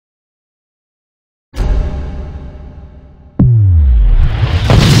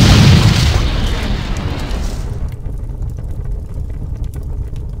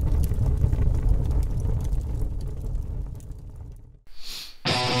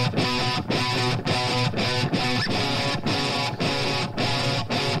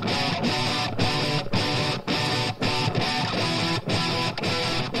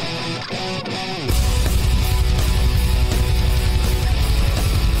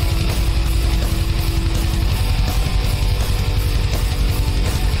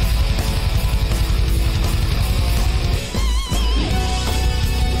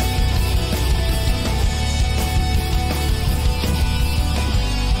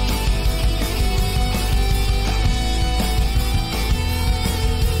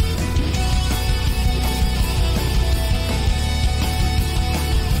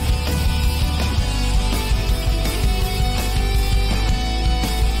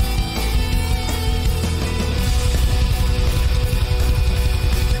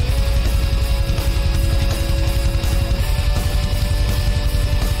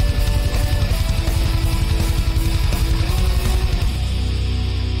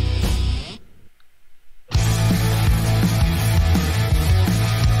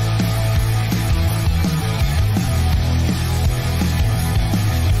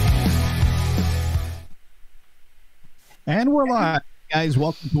And we're live, guys.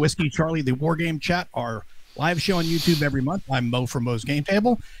 Welcome to Whiskey Charlie, the War Game Chat, our live show on YouTube every month. I'm Mo from Mo's Game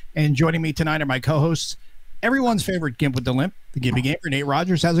Table, and joining me tonight are my co-hosts, everyone's favorite Gimp with the Limp, the Gimpy Gamer, Nate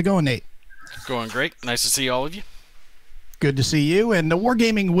Rogers. How's it going, Nate? Going great. Nice to see all of you. Good to see you. And the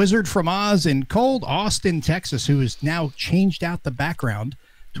Wargaming Wizard from Oz in cold Austin, Texas, who has now changed out the background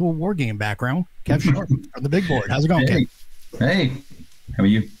to a Wargame background, Kev Sharp on the big board. How's it going, Kev? Hey, how are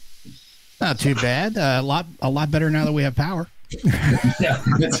you? Not too bad. A lot better now that we have power. yeah,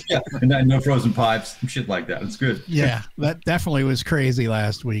 and no frozen pipes, shit like that. It's good. Yeah, that definitely was crazy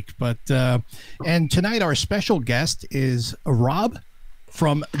last week. But and tonight our special guest is Rob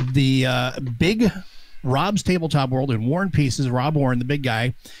from the big Rob's Tabletop World in War and Pieces. Rob Oren, the big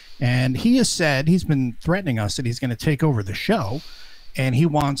guy, and he has said he's been threatening us that he's going to take over the show. And he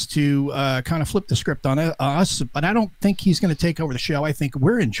wants to kind of flip the script on us, but I don't think he's going to take over the show. I think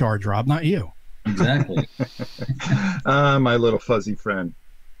we're in charge, Rob, not you. Exactly. My little fuzzy friend.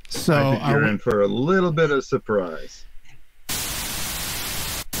 So I think you're in for a little bit of surprise.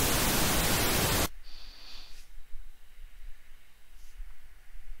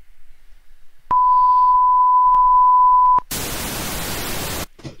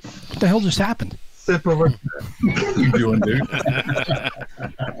 What the hell just happened? Sip over. What you doing, dude?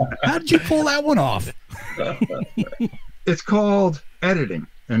 How did you pull that one off? It's called editing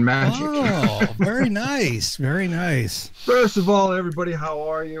and magic. Oh, very nice. Very nice. First of all, everybody, how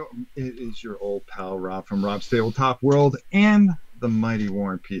are you? It is your old pal Rob from Rob's Tabletop World and the Mighty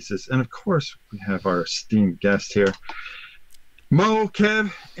War and Pieces. And of course, we have our esteemed guest here, Mo,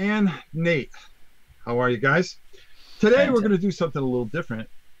 Kev, and Nate. How are you guys? Today, we're going to do something a little different.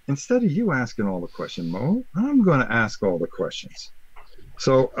 Instead of you asking all the questions, Mo, I'm going to ask all the questions.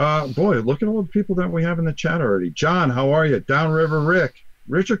 So, boy, look at all the people that we have in the chat already. John, how are you? Downriver Rick,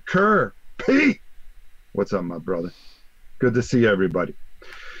 Richard Kerr, Pete. What's up, my brother? Good to see everybody.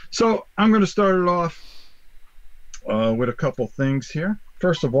 So, I'm going to start it off with a couple things here.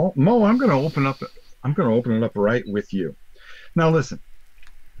 First of all, Mo, I'm going to open it up right with you. Now, listen.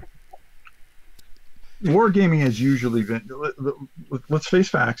 Wargaming has usually been, let's face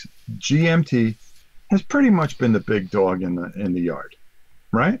facts, GMT has pretty much been the big dog in the yard,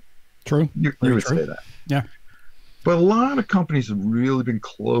 right? True. You would say that. Yeah. But a lot of companies have really been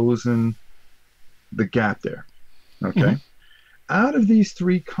closing the gap there, okay? Mm-hmm. Out of these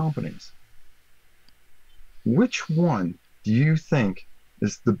three companies, which one do you think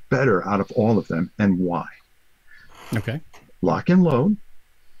is the better out of all of them and why? Okay. Lock and Load,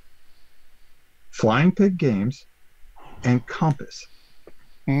 Flying Pig Games, and Compass.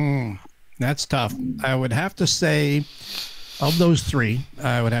 That's tough. I would have to say, of those three,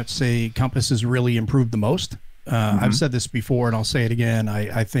 I would have to say Compass has really improved the most. I've said this before, and I'll say it again.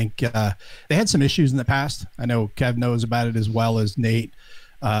 I think they had some issues in the past. I know Kev knows about it as well as Nate,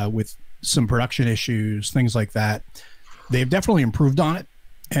 with some production issues, things like that. They've definitely improved on it,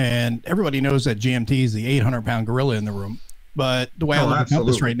 and everybody knows that GMT is the 800-pound gorilla in the room. But the way I look at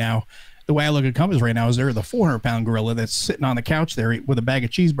Compass right now, is they're the 400-pound gorilla that's sitting on the couch there with a bag of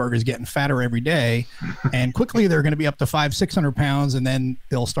cheeseburgers, getting fatter every day, and quickly they're going to be up to 500-600 pounds, and then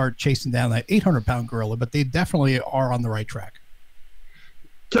they'll start chasing down that 800-pound gorilla. But they definitely are on the right track.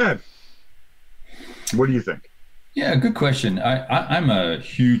 Kev, what do you think? Yeah, good question. I'm a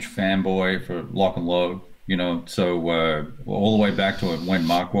huge fanboy for Lock and Load. You know, so all the way back to when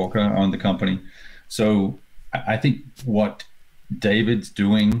Mark Walker owned the company. So I think what David's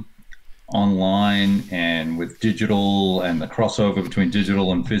doing online and with digital and the crossover between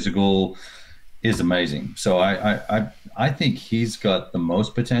digital and physical is amazing. So I think he's got the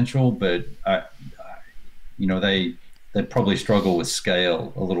most potential, but you know, they probably struggle with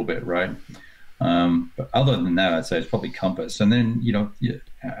scale a little bit, right? But other than that, I'd say it's probably Compass. And then, you know,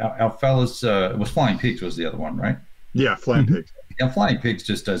 our fellas, it was Flying Pigs was the other one, right? Yeah, Flying Pigs. Yeah, Flying Pigs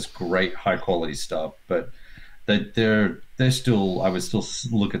just does great high quality stuff, but they're still, I would still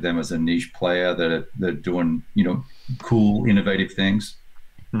look at them as a niche player that they're doing, you know, cool, innovative things,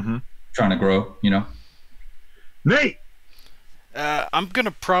 trying to grow, you know. Nate, I'm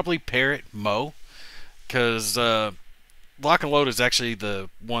gonna probably parrot Mo, because Lock and Load is actually the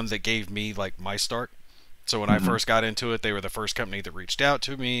one that gave me like my start. So when I first got into it, they were the first company that reached out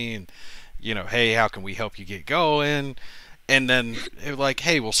to me and, you know, hey, how can we help you get going? And then it was like,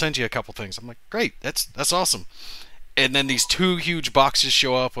 hey, we'll send you a couple things. I'm like, great, that's awesome. And then these two huge boxes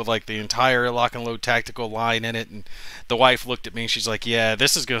show up with like the entire Lock and Load tactical line in it. And the wife looked at me and she's like, yeah,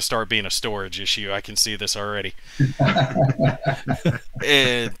 this is going to start being a storage issue. I can see this already.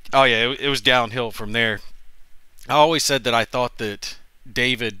 And, oh yeah, it was downhill from there. I always said that I thought that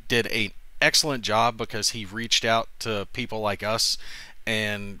David did excellent job because he reached out to people like us,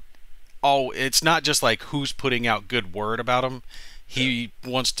 and it's not just like who's putting out good word about him. He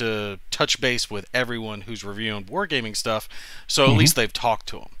wants to touch base with everyone who's reviewing wargaming stuff, so at least they've talked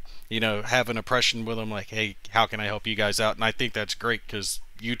to him. You know, have an impression with them, like, hey, how can I help you guys out? And I think that's great because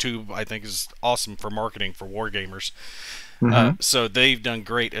YouTube, I think, is awesome for marketing for wargamers. So they've done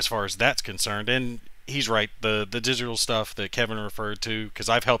great as far as that's concerned. And he's right, the digital stuff that Kevin referred to, because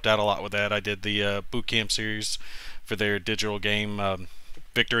I've helped out a lot with that. I did the boot camp series for their digital game,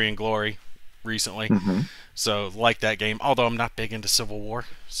 Victory and Glory, recently. So like that game, although I'm not big into Civil War,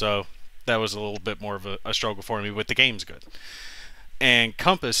 so that was a little bit more of a struggle for me, but the game's good. And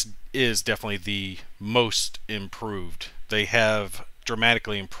Compass is definitely the most improved. They have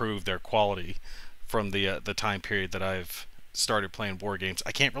dramatically improved their quality from the time period that I've started playing war games.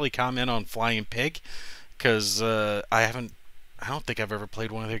 I can't really comment on Flying Pig because I don't think I've ever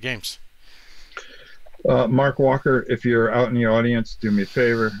played one of their games. Mark Walker, if you're out in the audience, do me a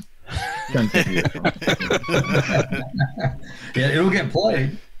favor. Yeah, it'll get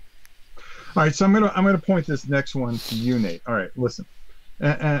played. All right, so I'm gonna point this next one to you, Nate. All right, listen,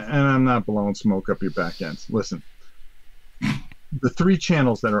 and I'm not blowing smoke up your back ends. Listen, the 3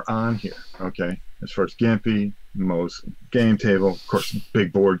 channels that are on here, okay, as far as Gimpy, Mo's Game Table, of course,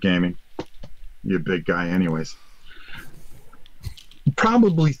 Big Board Gaming. You're a big guy, anyways.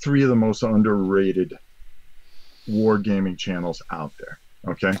 Probably 3 of the most underrated wargaming channels out there.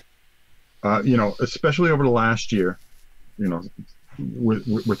 Okay, you know, especially over the last year, you know,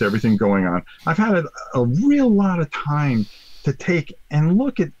 with everything going on, I've had a real lot of time to take and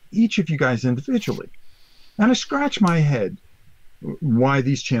look at each of you guys individually, and I scratch my head why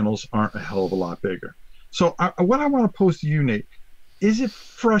these channels aren't a hell of a lot bigger. So what I want to pose to you, Nate, does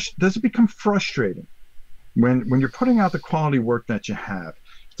it become frustrating when you're putting out the quality work that you have,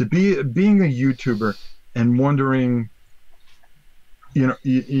 to being a YouTuber and wondering, you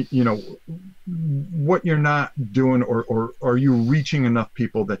know what you're not doing, or are you reaching enough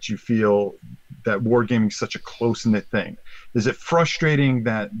people that you feel that wargaming is such a close-knit thing? Is it frustrating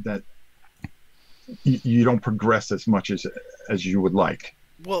that you don't progress as much as you would like?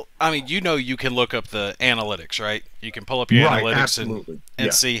 Well, I mean, you can look up the analytics, right? You can pull up your analytics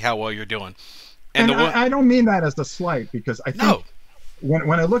and see how well you're doing. And I don't mean that as a slight, because I think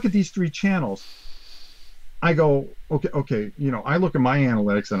when I look at these 3 channels, I go, okay, you know, I look at my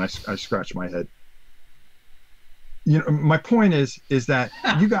analytics and I scratch my head. You know, my point is that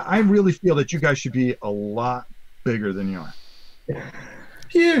I really feel that you guys should be a lot bigger than you are.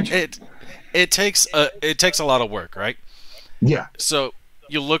 Huge. It takes a lot of work, right? Yeah. So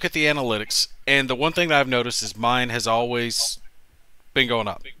you look at the analytics, and the one thing that I've noticed is mine has always been going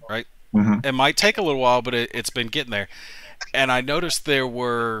up, right? It might take a little while, but it's been getting there. And I noticed there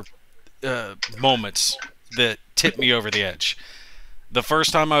were moments that tipped me over the edge. The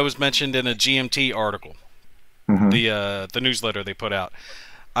first time I was mentioned in a GMT article, the newsletter they put out,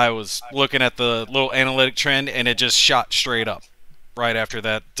 I was looking at the little analytic trend, and it just shot straight up right after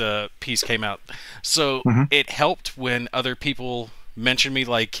that piece came out. So it helped when other people mentioned me.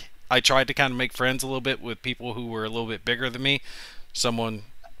 Like, I tried to kind of make friends a little bit with people who were a little bit bigger than me. Someone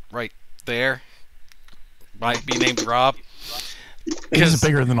right there might be named Rob. He's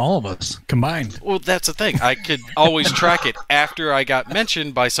bigger than all of us combined. Well, that's the thing. I could always track it. After I got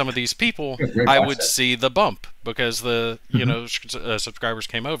mentioned by some of these people, I would see the bump because the subscribers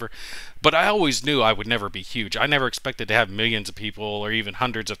came over. But I always knew I would never be huge. I never expected to have millions of people or even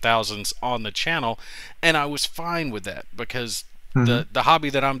hundreds of thousands on the channel, and I was fine with that because the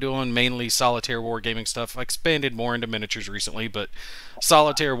hobby that I'm doing, mainly solitaire wargaming stuff, I expanded more into miniatures recently, but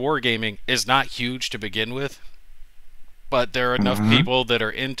solitaire wargaming is not huge to begin with. But there are enough people that are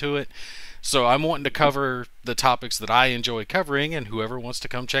into it. So I'm wanting to cover the topics that I enjoy covering, and whoever wants to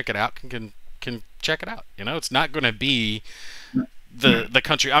come check it out can check it out. You know, it's not going to be the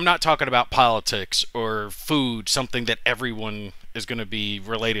country. I'm not talking about politics or food, something that everyone is going to be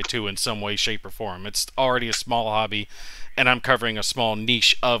related to in some way, shape, or form. It's already a small hobby, and I'm covering a small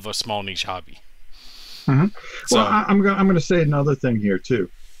niche of a small niche hobby. So, well, I'm going to say another thing here too,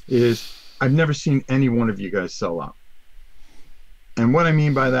 is I've never seen any one of you guys sell out. And what I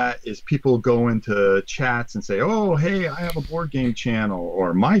mean by that is people go into chats and say, oh, hey, I have a board game channel,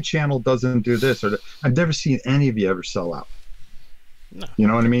 or my channel doesn't do this, or I've never seen any of you ever sell out. No. You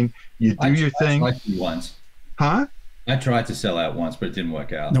know what I mean? You do your thing. I tried to once. Huh? I tried to sell out once, but it didn't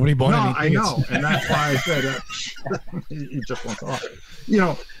work out. Nobody bought anything. I know, and that's why I said you just want to talk. You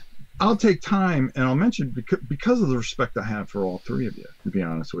know, I'll take time and I'll mention because of the respect I have for all 3 of you, to be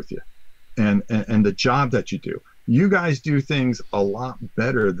honest with you, and the job that you do. you guys do things a lot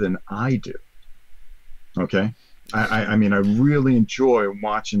better than I do. Okay. I mean, I really enjoy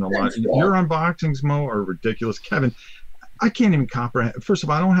watching a lot. Your unboxings, Mo, are ridiculous. Kevin, I can't even comprehend. First of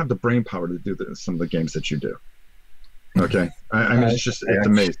all, I don't have the brain power to do some of the games that you do. Okay. I mean, it's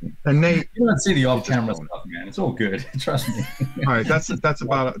amazing. And Nate, you don't see the off-camera stuff, man. It's all good. Trust me. All right, that's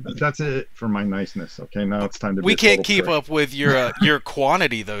it for my niceness. Okay, now it's time to. We can't keep up with your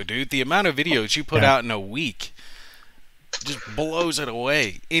quantity though, dude. The amount of videos you put out in a week just blows it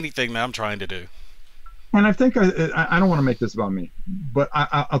away. Anything that I'm trying to do. And I think I don't want to make this about me, but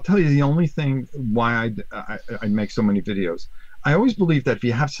I'll tell you the only thing why I make so many videos. I always believe that if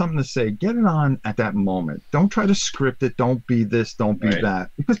you have something to say, get it on at that moment. Don't try to script it. Don't be this. Don't be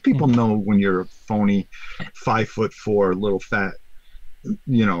that. Because people know when you're a phony 5'4", little fat,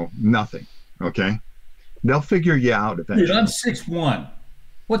 nothing. Okay, they'll figure you out eventually. Dude, I'm 6'1".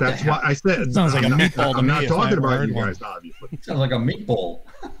 That's why I said. It sounds like a meatball to me. I'm not talking about you guys, obviously. Sounds like a meatball.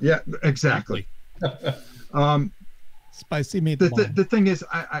 Yeah, exactly. Spicy meatball. The thing is,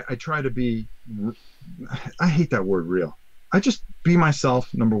 I try to be. I hate that word, real. I just be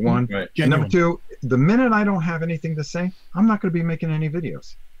myself, number one. Right. Number two, the minute I don't have anything to say, I'm not going to be making any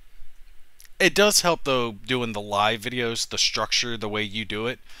videos. It does help, though, doing the live videos, the structure, the way you do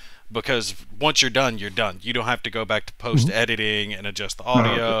it, because once you're done, you're done. You don't have to go back to post-editing and adjust the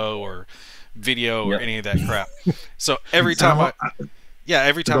audio or video or any of that crap. So every time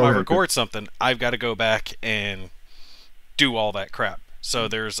I record something, I've got to go back and do all that crap. So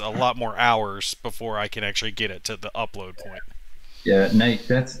there's a lot more hours before I can actually get it to the upload point. Yeah, Nate,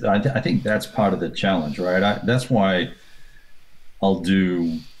 I think that's part of the challenge, right? That's why I'll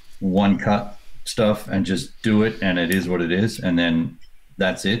do one cut stuff and just do it, and it is what it is, and then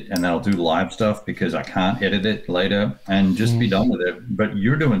that's it. And then I'll do live stuff because I can't edit it later and just be done with it. But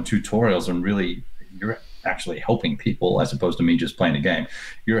you're doing tutorials and really you're actually helping people as opposed to me just playing a game.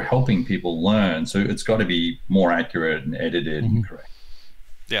 You're helping people learn, so it's got to be more accurate and edited and correct.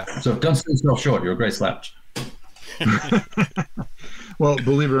 Yeah. So don't sell yourself short. You're a great slouch. Well,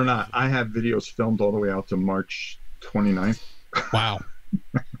 believe it or not, I have videos filmed all the way out to March 29th. Wow.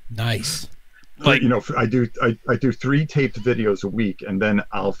 Nice. Like, I do 3 taped videos a week, and then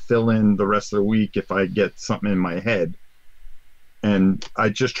I'll fill in the rest of the week if I get something in my head. And I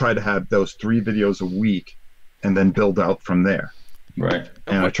just try to have those 3 videos a week and then build out from there. Right.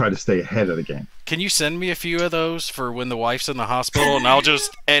 And I try to stay ahead of the game. Can you send me a few of those for when the wife's in the hospital, and I'll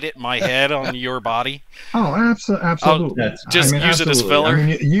just edit my head on your body? Oh, absolutely. Just use it as filler. I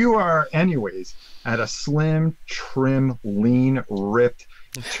mean, you are, anyways, at a slim, trim, lean, ripped,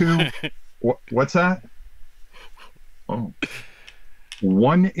 what's that? Oh,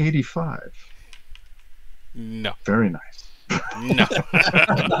 185. No. Very nice. No.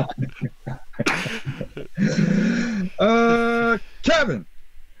 Kevin.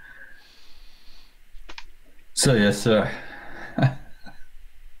 So yes, sir.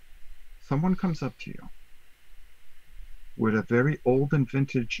 Someone comes up to you with a very old and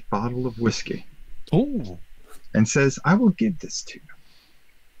vintage bottle of whiskey. Oh. And says, I will give this to you.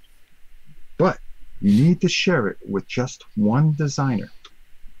 But you need to share it with just one designer.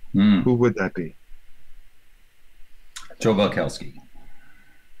 Who would that be? Joe Belkowski.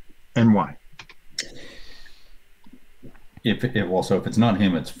 And why? If it's not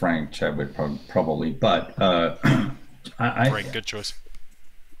him, it's Frank Chadwick probably. But Frank, good choice.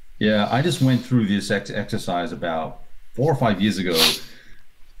 Yeah, I just went through this exercise about 4 or 5 years ago.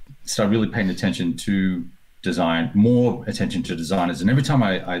 Started really paying attention to design, more attention to designers. And every time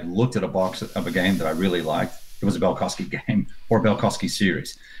I looked at a box of a game that I really liked, it was a Belkowski game or a Belkowski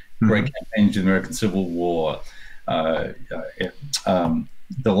series. Great campaigns in the American Civil War, The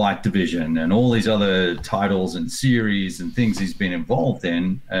Light Division, and all these other titles and series and things he's been involved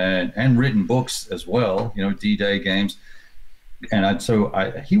in, and written books as well, D-Day games. And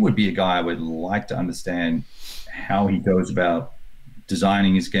he would be a guy I would like to understand how he goes about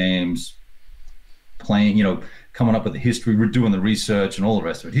designing his games, playing, coming up with the history, doing the research and all the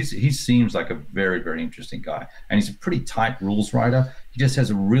rest of it. He seems like a very, very interesting guy. And he's a pretty tight rules writer. He just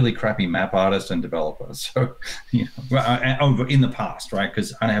has a really crappy map artist and developer. So, over in the past, right?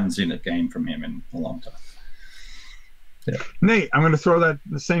 Because I haven't seen a game from him in a long time. Yeah. Nate, I'm going to throw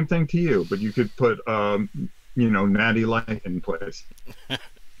the same thing to you, but you could put, Natty Light in place.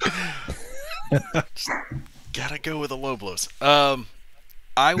 Gotta go with the low blows.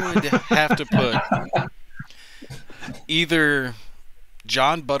 I would have to put either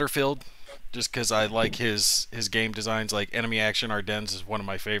John Butterfield, just because I like his game designs. Like Enemy Action Ardennes is one of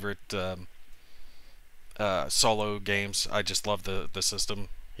my favorite solo games. I just love the system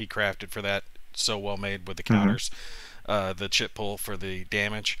he crafted for that. so well made with the counters, the chip pull for the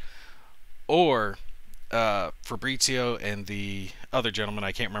damage, or Fabrizio and the other gentleman,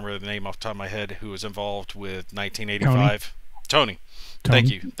 I can't remember the name off the top of my head, who was involved with 1985. Tony. Thank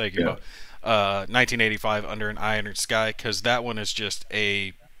you, Mo. 1985 Under an Iron Sky, because that one is just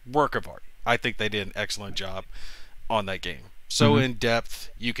a work of art. I think they did an excellent job on that game. So in depth,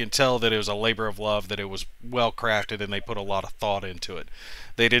 you can tell that it was a labor of love, that it was well crafted, and they put a lot of thought into it.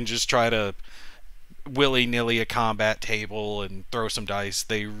 They didn't just try to willy-nilly a combat table and throw some dice.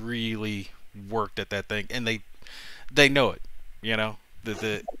 They really worked at that thing, and they know it. You know,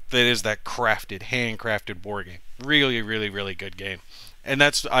 that is that crafted, handcrafted war game. Really, really, really good game. And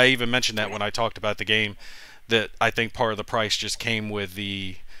that's, I even mentioned that when I talked about the game, that I think part of the price just came with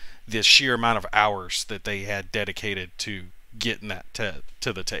the sheer amount of hours that they had dedicated to getting that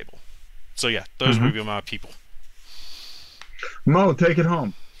to the table. So yeah, those would be my people. Mo, take it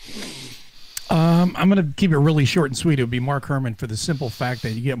home. I'm going to keep it really short and sweet. It would be Mark Herman, for the simple fact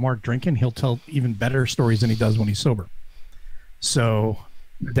that you get Mark drinking, he'll tell even better stories than he does when he's sober. So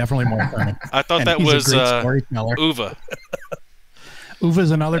definitely Mark Herman. I thought that was Uva.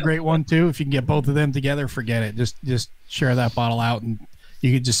 Uva's another great one too. If you can get both of them together, forget it. Just share that bottle out, and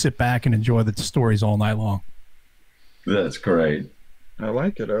you can just sit back and enjoy the stories all night long. That's great. I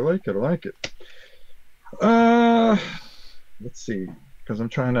like it. Let's see, because I'm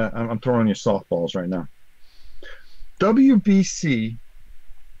throwing you softballs right now. WBC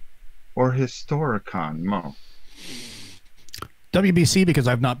or Historicon, Mo? WBC, because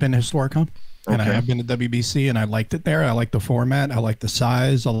I've not been to Historicon. And I have been to WBC, and I liked it there. I like the format. I like the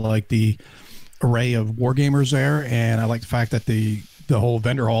size. I like the array of wargamers there, and I like the fact that the whole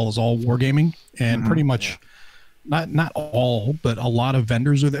vendor hall is all wargaming, and pretty much not all, but a lot of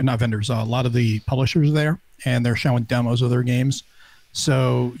vendors are there. Not vendors. A lot of the publishers are there, and they're showing demos of their games.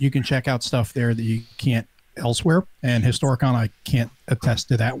 So you can check out stuff there that you can't elsewhere. And Historicon, I can't attest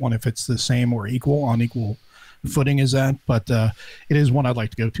to that one if it's the same or on equal footing as that, but it is one I'd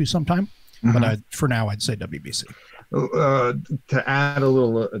like to go to sometime. But for now, I'd say WBC. To add a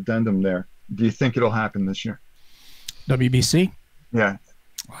little addendum there, do you think it'll happen this year? WBC? Yeah.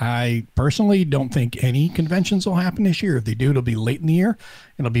 I personally don't think any conventions will happen this year. If they do, it'll be late in the year.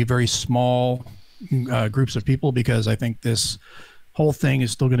 It'll be very small groups of people, because I think this whole thing is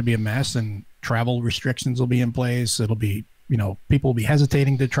still going to be a mess, and travel restrictions will be in place. It'll be, people will be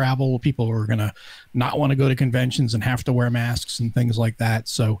hesitating to travel. People are going to not want to go to conventions and have to wear masks and things like that.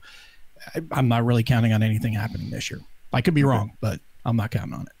 So I'm not really counting on anything happening this year. I could be wrong, but I'm not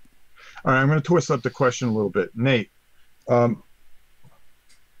counting on it. All right, I'm going to twist up the question a little bit. Nate, the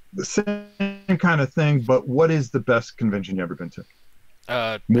same kind of thing, but what is the best convention you ever been to?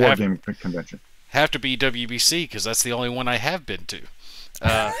 War game convention. Have to be WBC, because that's the only one I have been to.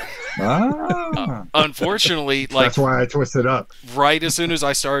 Unfortunately, that's why I twisted up. Right as soon as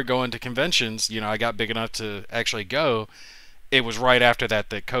I started going to conventions, I got big enough to actually go. It was right after that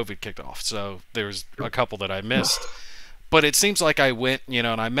COVID kicked off, so there was a couple that I missed. But it seems like I went, and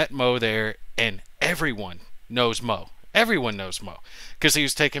I met Mo there, and everyone knows Mo. Everyone knows Mo, because he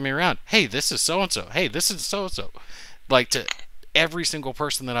was taking me around. Hey, this is so-and-so. Hey, this is so-and-so. Like, to every single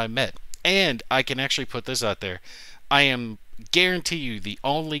person that I met. And I can actually put this out there. I am, guarantee you, the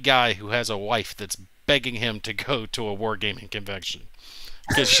only guy who has a wife that's begging him to go to a wargaming convention.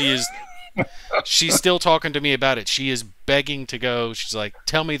 Because she's still talking to me about it. She is begging to go. She's like,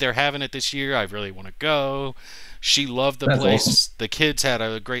 tell me they're having it this year. I really want to go. She loved the place. Awesome. The kids had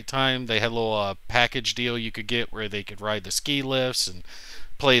a great time. They had a little package deal you could get where they could ride the ski lifts and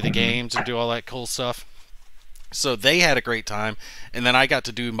play the games and do all that cool stuff. So they had a great time. And then I got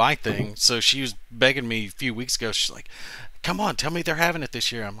to do my thing. So she was begging me a few weeks ago. She's like, come on, tell me they're having it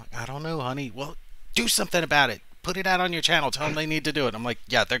this year. I'm like, I don't know, honey. Well, do something about it. Put it out on your channel. Tell them they need to do it. I'm like,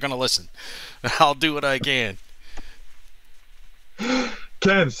 yeah, they're going to listen. I'll do what I can.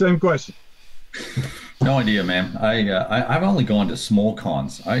 Kev, same question. No idea, man. I've only gone to small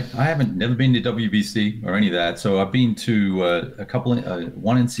cons. I haven't never been to WBC or any of that. So I've been to a couple,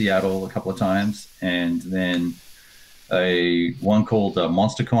 one in Seattle a couple of times, and then one called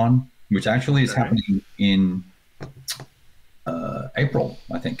MonsterCon, which actually is happening in April,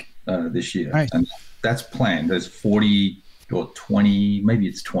 I think, this year. Nice. And that's planned. There's 40 or 20, maybe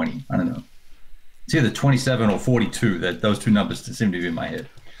it's 20. I don't know. It's either 27 or 42. Those two numbers seem to be in my head.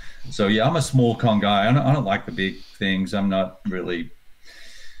 So yeah, I'm a small con guy. I don't like the big things. I'm not really,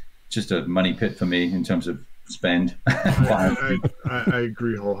 just a money pit for me in terms of spend. I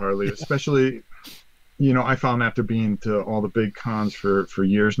agree wholeheartedly, especially, I found after being to all the big cons for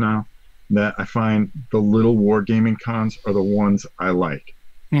years now, that I find the little wargaming cons are the ones I like.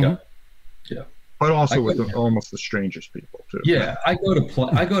 Yeah. Yeah. but also I with go- almost the strangest people too. Yeah, I go to play.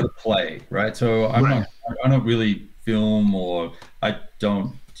 I go to play, right? So Right. I don't really film, or I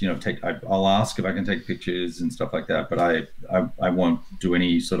don't, take. I'll ask if I can take pictures and stuff like that, but I won't do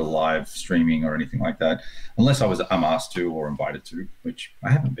any sort of live streaming or anything like that, unless I'm asked to or invited to, which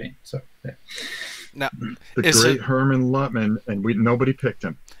I haven't been. So yeah. Now, The is great it, Herman Lutman, and nobody picked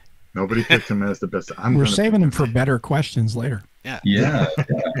him. Nobody picked him as the best. We're saving him for better questions later. yeah. Yeah.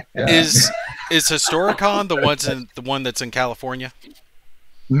 Is Historicon the one that's in California?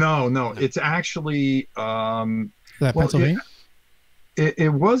 No. It's actually Is that well, Pennsylvania?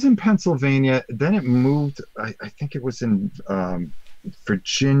 it was in Pennsylvania. Then it moved. I think it was in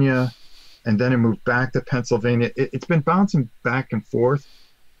Virginia, and then it moved back to Pennsylvania. It's been bouncing back and forth.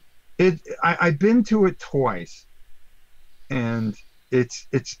 I've been to it twice, and it's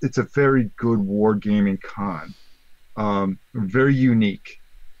a very good wargaming con. Very unique.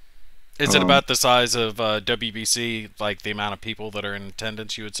 Is it about the size of WBC, like the amount of people that are in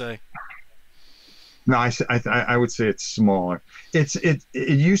attendance, you would say? No, I would say it's smaller. It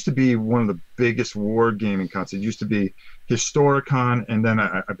used to be one of the biggest wargaming cons. It used to be Historicon, and then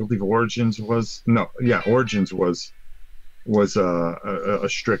I believe Origins was a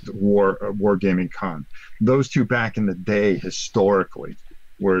strict wargaming con. Those two back in the day historically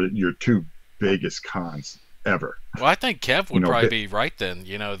were your two biggest cons ever. Well, I think Kev would probably be right then,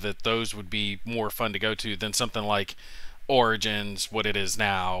 that those would be more fun to go to than something like Origins, what it is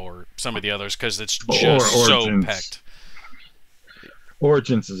now, or some of the others, because it's just so packed.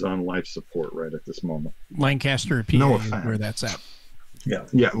 Origins is on life support right at this moment. Lancaster, PA, No is offense. where that's at.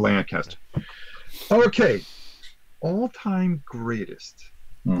 Yeah, Lancaster. Okay, all-time greatest.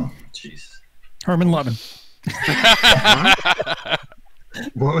 Oh, jeez. Herman Lutman.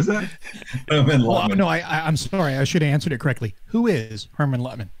 What was that? Herman Oh, Lutman. no, I'm sorry. I should have answered it correctly. Who is Herman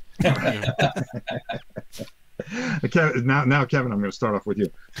Lutman? Now, Kevin, I'm going to start off with you.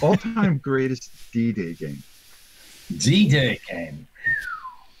 All-time greatest D-Day game. D-Day game.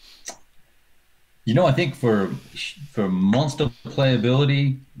 I think for monster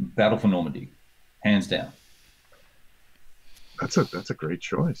playability, Battle for Normandy, hands down. That's a great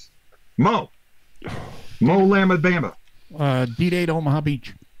choice. Mo Lama Bama. D-Day to Omaha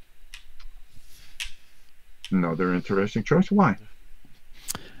Beach. Another interesting choice. Why?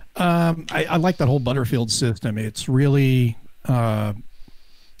 I like that whole Butterfield system. It's really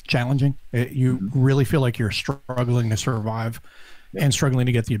challenging. You really feel like you're struggling to survive and struggling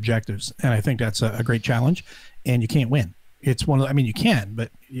to get the objectives. And I think that's a great challenge. And you can't win. It's you can, but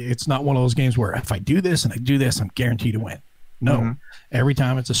it's not one of those games where if I do this and I do this, I'm guaranteed to win. No, every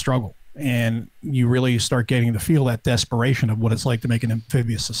time it's a struggle. And you really start getting to feel that desperation of what it's like to make an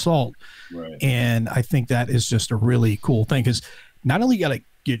amphibious assault. Right. And I think that is just a really cool thing, because not only you got to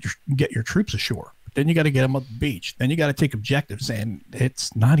get your troops ashore, but then you got to get them up the beach. Then you got to take objectives, and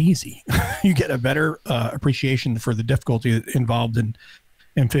it's not easy. You get a better appreciation for the difficulty involved in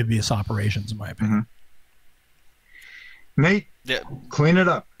amphibious operations, in my opinion. Nate, clean it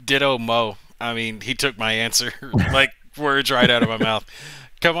up. Ditto Mo. I mean, he took my answer like words right out of my mouth.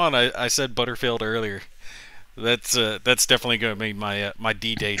 Come on, I said Butterfield earlier. That's definitely going to be my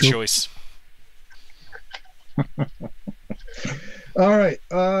D-Day choice. All right.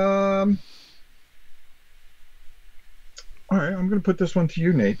 I'm going to put this one to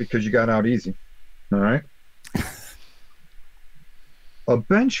you, Nate, because you got out easy. All right. A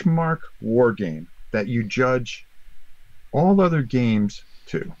benchmark war game that you judge all other games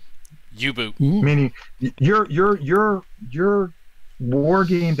to. U-boot. Meaning your war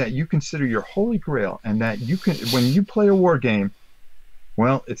game that you consider your holy grail, and that you can, when you play a war game,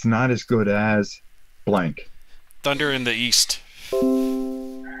 well, it's not as good as blank. Thunder in the East.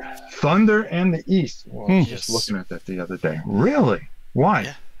 Thunder and the East. Well, I was Yes. just looking at that the other day. Really? Why?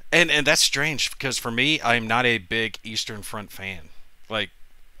 Yeah. And that's strange, because for me, I'm not a big Eastern Front fan, like,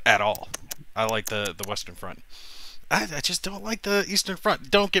 at all. I like the Western Front. I just don't like the Eastern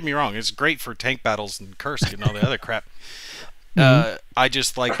Front. Don't get me wrong; it's great for tank battles and Kursk and all the other crap. I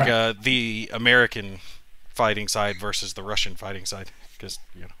just like the American fighting side versus the Russian fighting side, because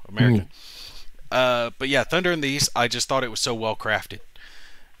American. But yeah, Thunder in the East, I just thought it was so well crafted.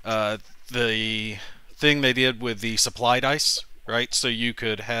 The thing they did with the supply dice, right? So you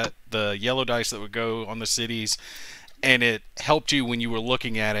could have the yellow dice that would go on the cities, and it helped you when you were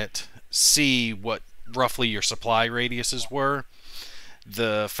looking at it see what roughly your supply radiuses were.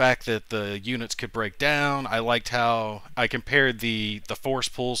 The fact that the units could break down, I liked how I compared the force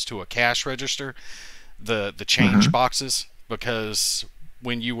pulls to a cash register, the change boxes, because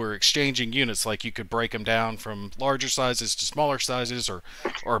when you were exchanging units, like you could break them down from larger sizes to smaller sizes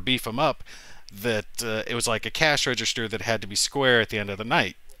or beef them up. that it was like a cash register that had to be square at the end of the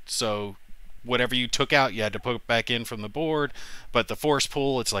night. So whatever you took out, you had to put back in from the board. But the force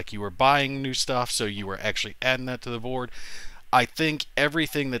pull, it's like you were buying new stuff, so you were actually adding that to the board. I think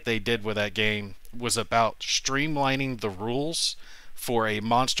everything that they did with that game was about streamlining the rules for a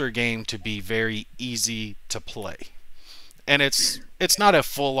monster game to be very easy to play. And it's not a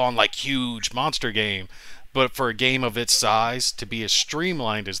full-on like huge monster game, but for a game of its size to be as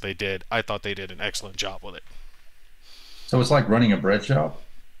streamlined as they did, I thought they did an excellent job with it. So it's like running a bread shop?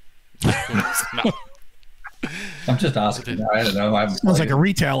 No. I'm just asking. I don't know. Sounds like a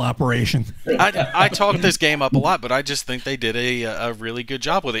retail operation. I talked this game up a lot, but I just think they did a really good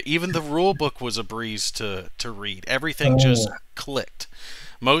job with it. Even the rule book was a breeze to read. Everything just clicked.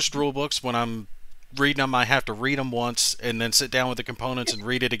 Most rule books, when I'm reading them, I have to read them once and then sit down with the components and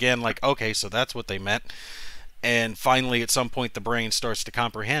read it again. Like, okay, so that's what they meant. And finally, at some point, the brain starts to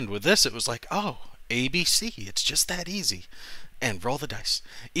comprehend. With this, it was like, oh, ABC. It's just that easy. And roll the dice.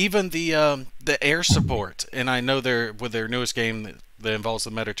 Even the air support, and I know with their newest game that involves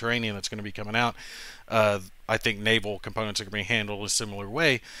the Mediterranean that's going to be coming out, I think naval components are going to be handled a similar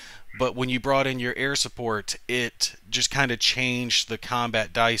way. But when you brought in your air support, it just kind of changed the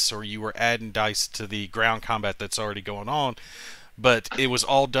combat dice, or you were adding dice to the ground combat that's already going on. But it was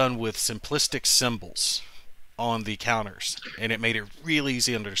all done with simplistic symbols on the counters, and it made it really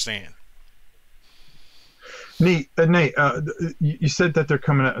easy to understand. Nate, you said that they're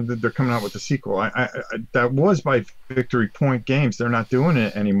coming out with a sequel. I that was by Victory Point Games. They're not doing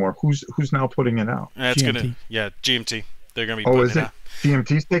it anymore. Who's now putting it out? That's GMT. GMT. They're gonna be putting it out.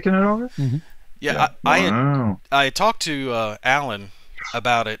 GMT's taking it over? Mm-hmm. Yeah, I talked to Alan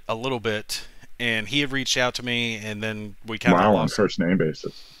about it a little bit, and he had reached out to me, and then we kind of on first name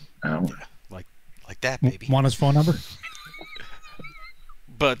basis. Alan. Yeah, like that, baby. Want his phone number?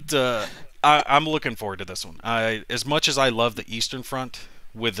 But I'm looking forward to this one. As much as I love the Eastern Front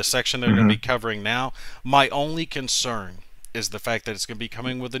with the section they're going to be covering now, my only concern is the fact that it's going to be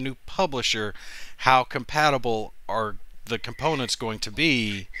coming with a new publisher. How compatible are the components going to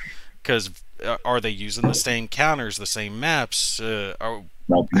be? Because are they using the same counters, the same maps? No,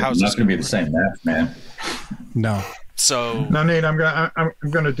 how's this going to be the same map, man? No. So now, Nate, I'm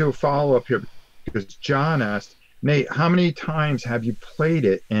gonna do a follow up here because John asked, Nate, how many times have you played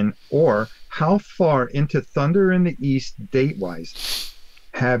it, and or how far into Thunder in the East date-wise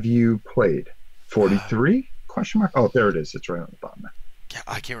have you played? 43? Question mark. Oh, there it is. It's right on the bottom there. Yeah,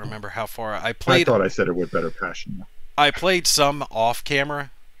 I can't remember how far I played. I thought I said it with better passion. I played some off camera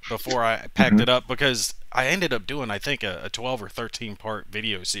before I packed it up because I ended up doing, I think, a 12 or 13 part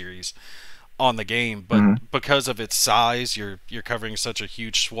video series on the game, but because of its size, you're covering such a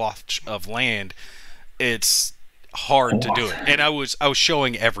huge swath of land. It's hard to do it, and I was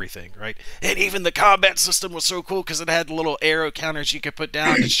showing everything, right? And even the combat system was so cool because it had little arrow counters you could put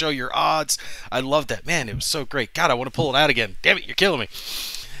down to show your odds. I loved that, man. It was so great. God, I want to pull it out again. Damn it, you're killing me.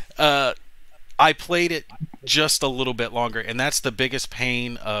 I played it just a little bit longer, and that's the biggest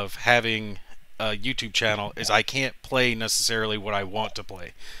pain of having a YouTube channel is I can't play necessarily what I want to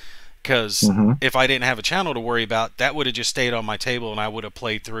play. Because if I didn't have a channel to worry about, that would have just stayed on my table and I would have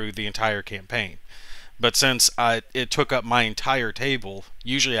played through the entire campaign. But since it took up my entire table,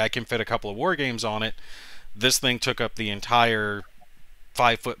 usually I can fit a couple of war games on it. This thing took up the entire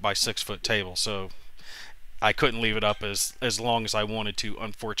 5 foot by 6 foot table, so I couldn't leave it up as long as I wanted to,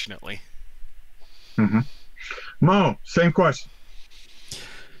 unfortunately. Mo, same question.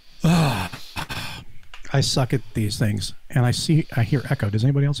 I suck at these things, and I hear echo. Does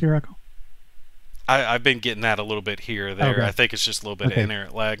anybody else hear echo? I've been getting that a little bit here or there. Okay. I think it's just a little bit of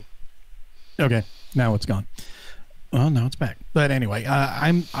inherent lag. Okay, now it's gone. Well, now it's back. But anyway,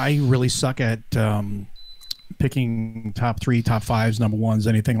 I really suck at picking top 3, top 5s, number 1s,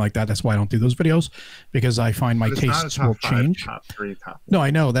 anything like that. That's why I don't do those videos, because I find my tastes will change. Top 3, top 4. No, I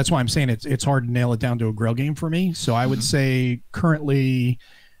know. That's why I'm saying it's hard to nail it down to a grill game for me. So I would say currently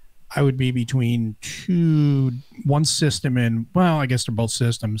I would be between one system and, well, I guess they're both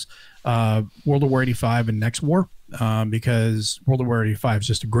systems, World of War 85 and Next War, because World of War 85 is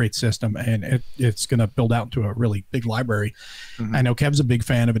just a great system, and it's going to build out into a really big library. I know Kev's a big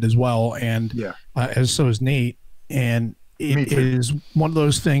fan of it as well, and as so is Nate, and it is one of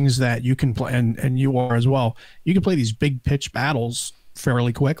those things that you can play, and you are as well. You can play these big pitch battles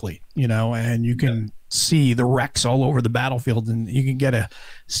fairly quickly, and you can see the wrecks all over the battlefield, and you can get a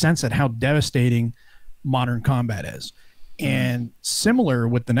sense at how devastating modern combat is. And similar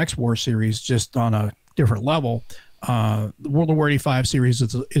with the Next War series, just on a different level, the World of War 85 series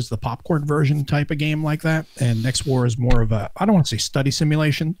is the popcorn version type of game like that, and Next War is more of a, I don't want to say study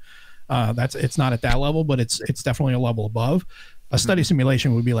simulation, It's not at that level, but it's definitely a level above. A study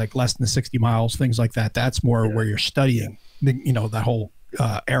simulation would be like less than 60 miles, things like that. That's more where you're studying, that whole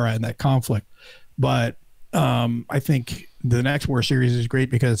era and that conflict. But I think the Next War series is great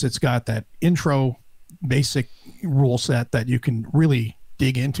because it's got that intro basic rule set that you can really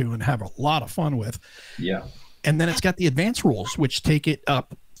dig into and have a lot of fun with. Yeah. And then it's got the advanced rules, which take it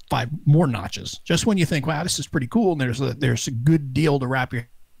up 5 more notches. Just when you think, wow, this is pretty cool, and there's a good deal to wrap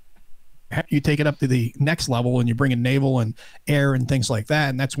you take it up to the next level, and you bring in naval and air and things like that.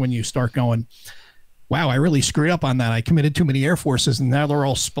 And that's when you start going, wow, I really screwed up on that. I committed too many air forces, and now they're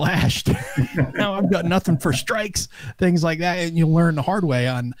all splashed. Now I've got nothing for strikes, things like that. And you learn the hard way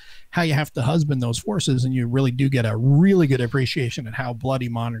on how you have to husband those forces, and you really do get a really good appreciation of how bloody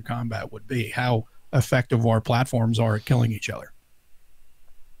modern combat would be, how effective our platforms are at killing each other.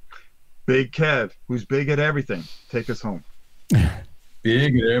 Big Kev, who's big at everything. Take us home.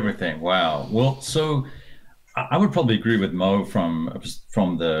 Big at everything. Wow. Well, so I would probably agree with Mo from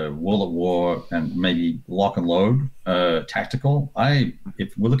the World at War and maybe Lock and Load tactical.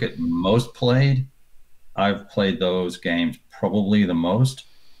 If we look at most played, I've played those games probably the most.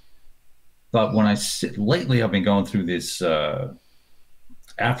 But when lately, I've been going through this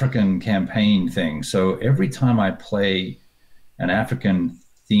African campaign thing. So every time I play an African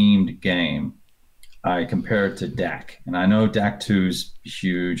themed game, I compare it to DAC. And I know DAC 2 is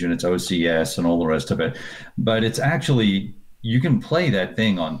huge and it's OCS and all the rest of it, but it's actually, you can play that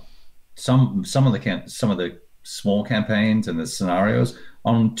thing on some of the small campaigns and the scenarios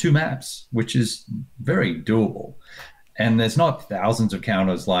on 2 maps, which is very doable. And there's not thousands of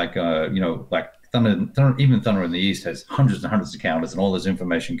counters like like Thunder, even Thunder in the East has hundreds and hundreds of counters and all those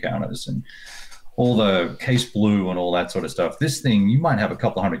information counters and all the case blue and all that sort of stuff. This thing, you might have a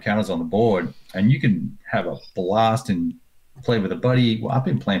couple hundred counters on the board and you can have a blast and play with a buddy. Well, I've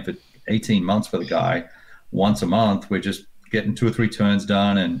been playing for 18 months with a guy once a month. We're just getting 2 or 3 turns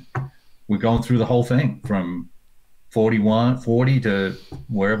done and we're going through the whole thing from 40 to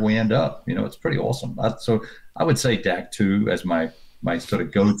wherever we end up. It's pretty awesome. So I would say DAC 2 as my sort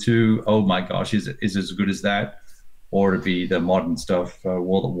of go-to. Oh my gosh, is it as good as that? Or to be the modern stuff,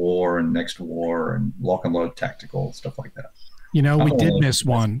 World at War and Next War and Lock and Load tactical, stuff like that. We did miss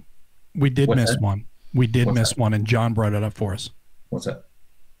one. We did miss one. We did miss one, and John brought it up for us. What's that?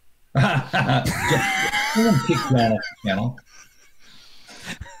 Channel.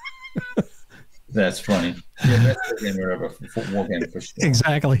 That's funny. Yeah, that's the game ever. War game for sure.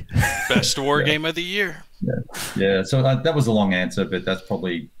 Exactly. Best war game of the year. Yeah. So that was a long answer, but that's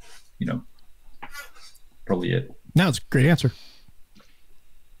probably, probably it. No, it's a great answer.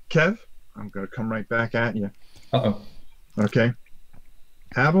 Kev, I'm going to come right back at you. Uh-oh. Okay.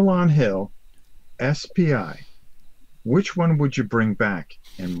 Avalon Hill, SPI. Which one would you bring back,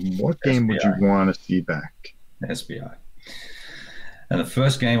 and what game would you want to see back? SPI. And the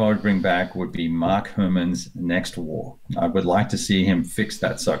first game I would bring back would be Mark Herman's Next War. I would like to see him fix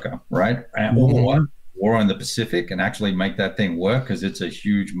that sucker, right? Or War on the Pacific and actually make that thing work because it's a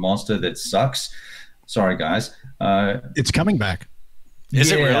huge monster that sucks. Sorry, guys. It's coming back.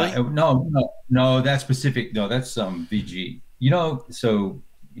 Is it really? No, that's Pacific. No, that's VG.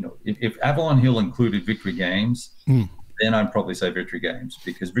 If Avalon Hill included Victory Games, then I'd probably say Victory Games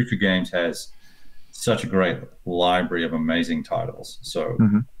because Victory Games has such a great library of amazing titles. So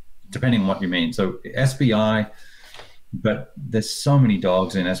depending on what you mean. So SPI, but there's so many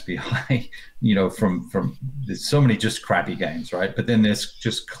dogs in SPI, from there's so many just crappy games, right? But then there's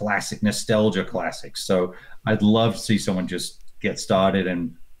just classic nostalgia classics. So I'd love to see someone just get started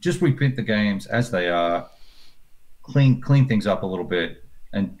and just reprint the games as they are, clean things up a little bit,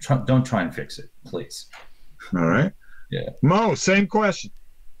 and don't try and fix it, please. All right. Yeah. Mo, same question.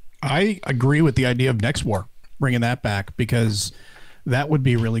 I agree with the idea of Next War, bringing that back, because that would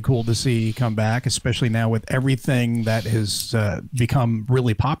be really cool to see come back, especially now with everything that has become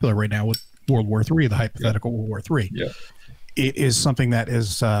really popular right now with World War III, the hypothetical World War III. Yeah. It is something that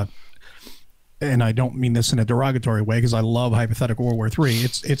is, and I don't mean this in a derogatory way because I love hypothetical World War III.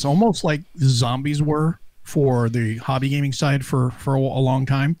 It's almost like zombies were for the hobby gaming side for a long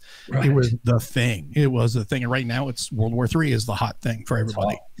time. Right. It was the thing. It was the thing. And right now it's World War III is the hot thing for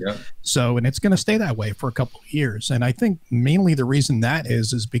everybody. Yeah. So, and it's going to stay that way for a couple of years. And I think mainly the reason that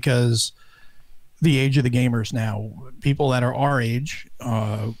is because the age of the gamers now, people that are our age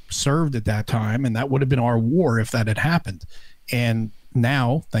served at that time, and that would have been our war if that had happened. And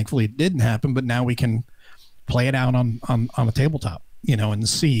now, thankfully it didn't happen, but now we can play it out on a tabletop. And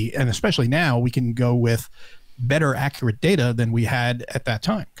see, and especially now we can go with better accurate data than we had at that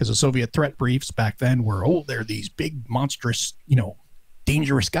time, because the Soviet threat briefs back then were, they're these big monstrous,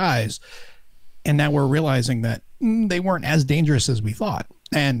 dangerous guys. And now we're realizing that they weren't as dangerous as we thought.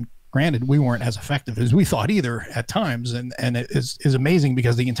 And granted, we weren't as effective as we thought either at times. And it is amazing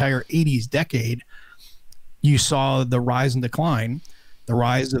because the entire 80s decade, you saw the rise and decline, the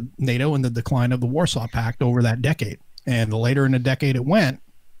rise of NATO and the decline of the Warsaw Pact over that decade. And the later in the decade it went,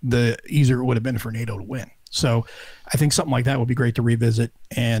 the easier it would have been for NATO to win. So I think something like that would be great to revisit.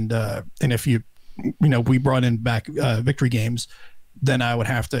 And if we brought in back victory games, then I would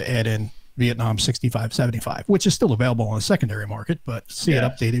have to add in Vietnam 65-75, which is still available on the secondary market, but it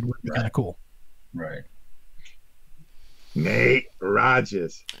updated would be kind of cool. Right. Nate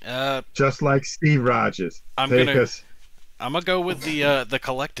Rogers. Just like Steve Rogers. I'm gonna go with the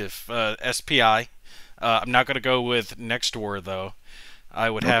collective SPI. I'm not gonna go with Next War though. I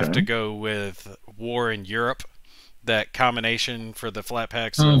would have to go with War in Europe. That combination for the flat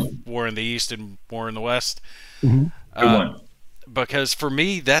packs of War in the East and War in the West. Mm-hmm. Good one. Because for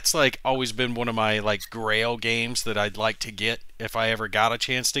me, that's like always been one of my like grail games that I'd like to get if I ever got a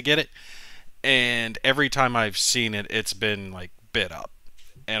chance to get it. And every time I've seen it, it's been like bid up.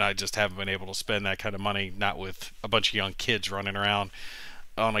 And I just haven't been able to spend that kind of money, not with a bunch of young kids running around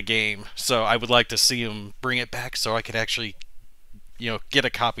on a game. So I would like to see them bring it back so I could actually, get a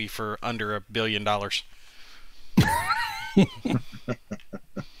copy for under $1 billion.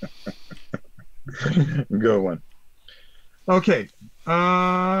 Good one. Okay,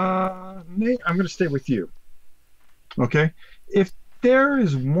 Nate, I'm going to stay with you. Okay, if there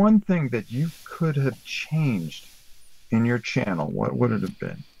is one thing that you could have changed in your channel, what would it have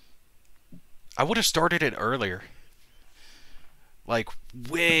been? I would have started it earlier. Like,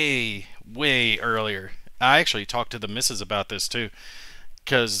 way, way earlier. I actually talked to the missus about this, too.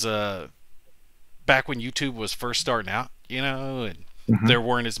 Because back when YouTube was first starting out, and there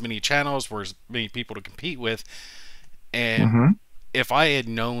weren't as many channels, were as many people to compete with. And if I had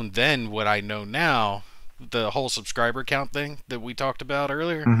known then what I know now, the whole subscriber count thing that we talked about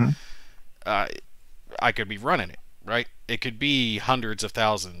earlier, I could be running it, right? It could be hundreds of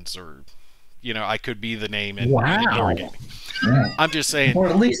thousands, or I could be the name in wargaming. Yeah. I'm just saying, or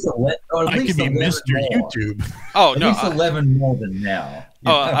at least I could be Mr. YouTube. Oh at no, least 11 more than now.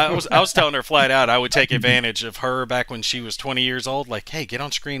 I was telling her flat out I would take advantage of her back when she was 20 years old. Like, hey, get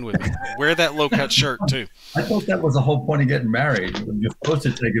on screen with me. Wear that low cut shirt too. I thought that was the whole point of getting married. You're supposed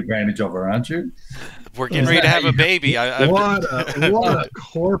to take advantage of her, aren't you? We're getting ready to have a baby. What a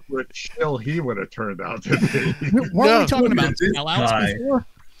corporate shill he would have turned out to be. What are we talking about? Sellouts before?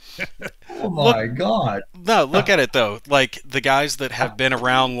 Oh my God. No, look at it though. Like, the guys that have been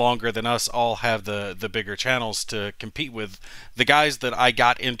around longer than us all have the bigger channels to compete with. The guys that I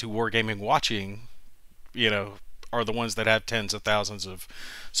got into wargaming watching, are the ones that have tens of thousands of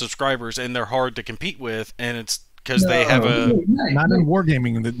subscribers, and they're hard to compete with, and it's because they have not in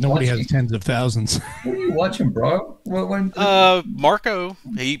wargaming that nobody has tens of thousands. What are you watching, bro? Marco,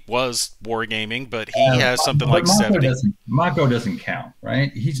 he was wargaming, but he has something like 70. Marco doesn't count,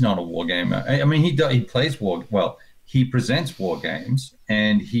 right? He's not a wargamer. I mean, he plays he presents war games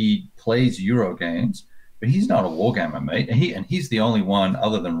and he plays Euro games, but he's not a wargamer, mate. And he's the only one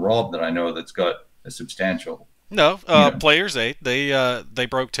other than Rob that I know that's got a substantial. No, Players 8, they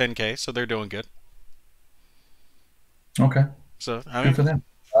broke 10K, so they're doing good. Okay. So good for them.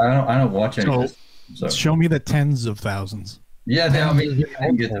 I don't watch any of this. So. Show me the tens of thousands. Yeah, I mean, you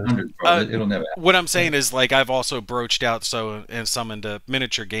can get the hundreds, bro. It'll never happen. What I'm saying is, like, I've also broached out and some into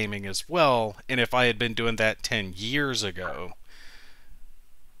miniature gaming as well. And if I had been doing that 10 years ago,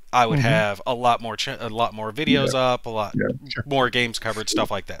 I would have a lot more videos up, a lot more games covered,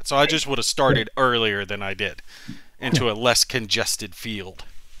 stuff like that. So I just would have started earlier than I did into a less congested field.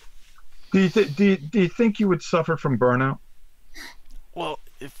 Do you think you would suffer from burnout? Well,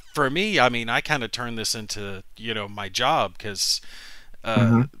 for me, I mean, I kind of turned this into, my job, because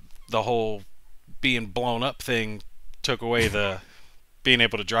the whole being blown up thing took away the being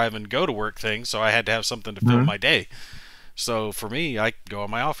able to drive and go to work thing, so I had to have something to fill my day. So for me, I go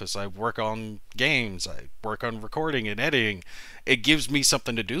in my office, I work on games, I work on recording and editing. It gives me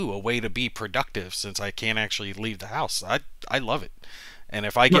something to do, a way to be productive, since I can't actually leave the house. I love it. And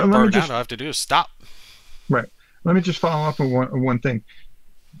if I get burned out, all I have to do is stop. Right. Let me just follow up on one thing.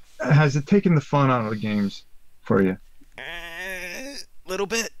 Has it taken the fun out of the games for you? A little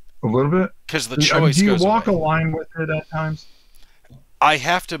bit. A little bit? Because the choice goes Do you walk away. a line with it at times? I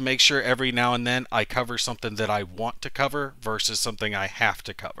have to make sure every now and then I cover something that I want to cover versus something I have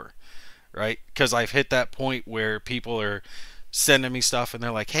to cover. Right? Because I've hit that point where people are sending me stuff, and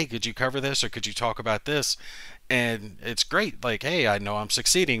they're like, hey, could you cover this, or could you talk about this? And it's great. Like, hey, I know I'm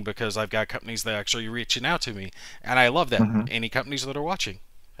succeeding because I've got companies that are actually reaching out to me, and I love that. Any companies that are watching,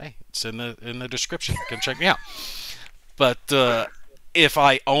 hey, it's in the description. Come check me out. But if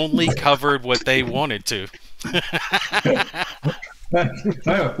I only covered what they wanted to.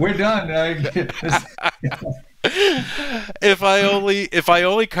 We're done. If I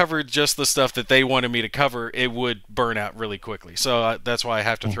only covered just the stuff that they wanted me to cover, it would burn out really quickly. So that's why I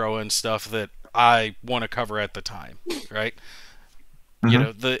have to throw in stuff that I want to cover at the time, right? You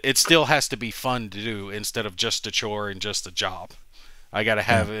know, it still has to be fun to do instead of just a chore and just a job. I got to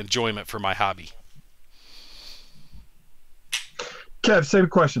have enjoyment for my hobby. Kev, same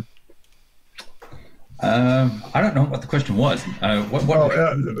question. I don't know what the question was.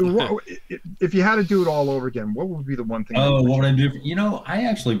 If you had to do it all over again, what would be the one thing? Oh, what would I do? You know, I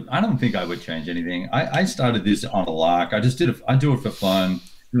don't think I would change anything. I started this on a lark. I do it for fun.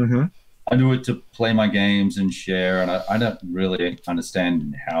 I do it to play my games and share, and I don't really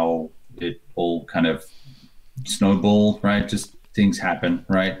understand how it all kind of snowballed, right? Just things happen,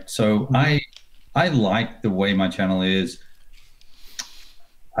 right? So I like the way my channel is.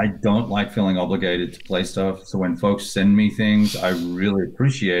 I don't like feeling obligated to play stuff. So when folks send me things, I really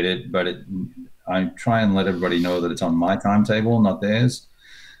appreciate it, but I try and let everybody know that it's on my timetable, not theirs.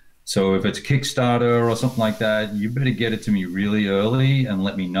 So if it's Kickstarter or something like that, you better get it to me really early and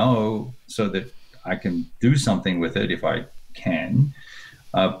let me know so that I can do something with it if I can.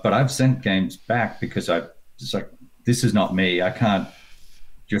 But I've sent games back because it's like, this is not me. I can't.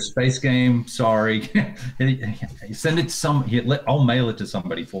 Your space game, sorry. Send it to I'll mail it to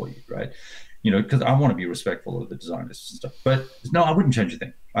somebody for you, right? You know, because I want to be respectful of the designers and stuff. But no, I wouldn't change a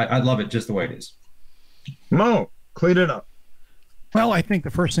thing. I love it just the way it is. Mo, clean it up. Well, I think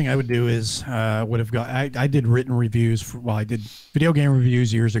the first thing I would do is I did written reviews. I did video game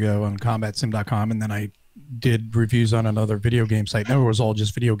reviews years ago on combatsim.com, and then I did reviews on another video game site. Now it was all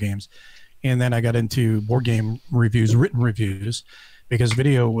just video games. And then I got into board game reviews, written reviews, because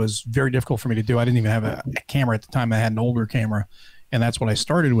video was very difficult for me to do. I didn't even have a camera at the time. I had an older camera, and that's what I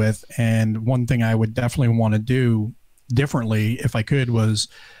started with. And one thing I would definitely want to do differently, if I could, was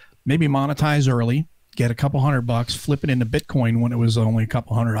maybe monetize early, get a couple $100, flip it into Bitcoin when it was only a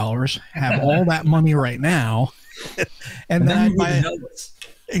couple $100, have all that money right now, and then I'd buy it.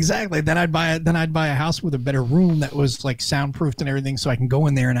 Exactly. Then I'd buy a house with a better room that was like soundproofed and everything, so I can go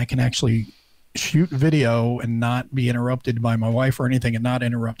in there and I can actually shoot video and not be interrupted by my wife or anything, and not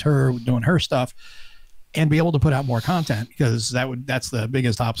interrupt her doing her stuff, and be able to put out more content, because that's the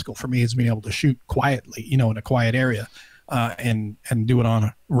biggest obstacle for me, is being able to shoot quietly, you know, in a quiet area, and do it on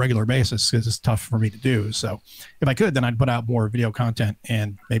a regular basis, because it's tough for me to do. So if I could, then I'd put out more video content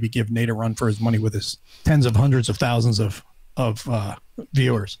and maybe give Nate a run for his money with his tens of hundreds of thousands of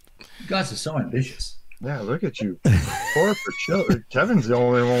viewers. You guys are so ambitious. Yeah, look at you. Poor for children. Kevin's the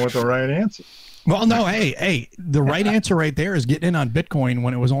only one with the right answer. Well, no, hey, the right answer right there is getting in on Bitcoin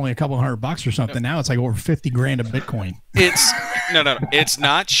when it was only a couple $100 or something. Now it's like over 50 grand of Bitcoin. It's no. It's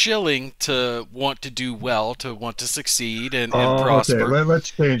not shilling to want to do well, to want to succeed and prosper. Okay,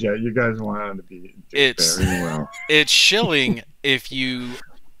 let's change that. You guys want to be very well. It's shilling if you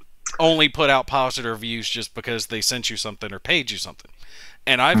only put out positive reviews just because they sent you something or paid you something.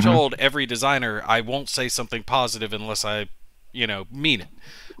 And I've told every designer I won't say something positive unless I, mean it.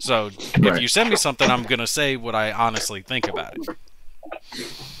 So if you send me something, I'm going to say what I honestly think about it.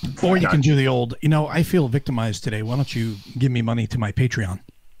 Or you can do the old, I feel victimized today. Why don't you give me money to my Patreon?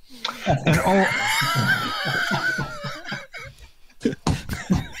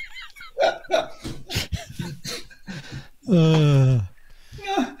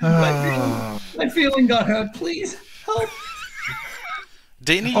 My feeling got hurt. Please help.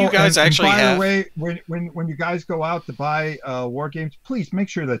 Didn't you guys actually have? By the way, when you guys go out to buy war games, please make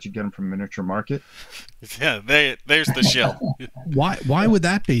sure that you get them from Miniature Market. Yeah, there's the shill. Why would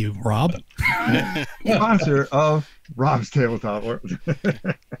that be, Rob? Sponsor of Rob's Tabletop World.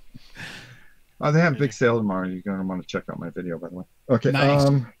 They have a big sale tomorrow. You're going to want to check out my video, by the way. Okay. Nice.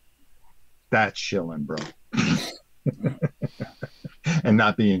 That's shilling, bro. And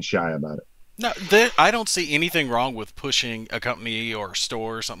not being shy about it. No, I don't see anything wrong with pushing a company or a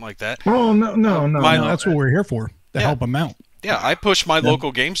store or something like that. Oh, no. That's what we're here for, to help them out. Yeah, I push my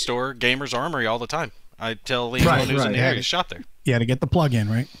local game store, Gamers Armory, all the time. I tell anyone who's in the area to shop there. Yeah, to get the plug in,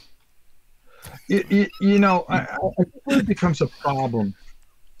 right? I think where it becomes a problem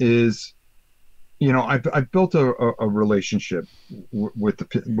is, I've built a relationship with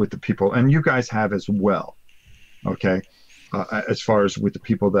the people, and you guys have as well. Okay. As far as with the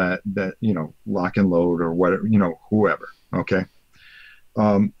people that lock and load or whatever, whoever. Okay.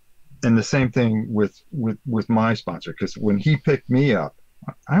 And the same thing with my sponsor, because when he picked me up,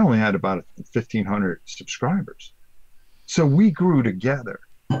 I only had about 1,500 subscribers. So we grew together,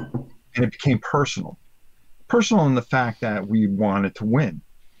 and it became personal. Personal in the fact that we wanted to win,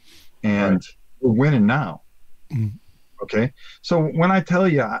 and we're winning now. Okay. So when I tell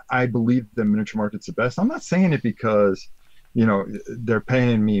you I believe the miniature market's the best, I'm not saying it because, they're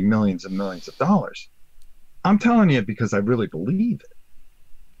paying me millions and millions of dollars. I'm telling you it because I really believe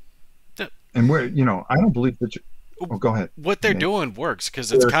it. And I don't believe that oh, go ahead. What they're doing works,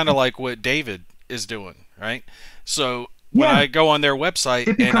 because it's kind of like what David is doing, right? So when I go on their website,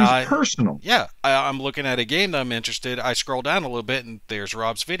 it becomes personal. Yeah, I'm looking at a game that I'm interested. I scroll down a little bit, and there's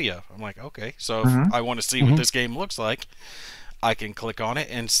Rob's video. I'm like, okay, so if I want to see what this game looks like, I can click on it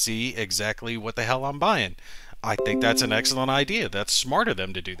and see exactly what the hell I'm buying. I think that's an excellent idea. That's smart of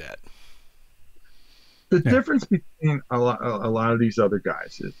them to do that. The difference between a lot of these other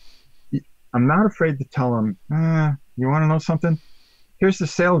guys is, I'm not afraid to tell them, you want to know something? Here's the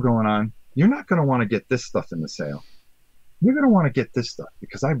sale going on. You're not going to want to get this stuff in the sale. You're going to want to get this stuff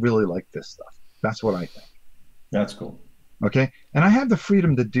because I really like this stuff. That's what I think. That's cool. Okay. And I have the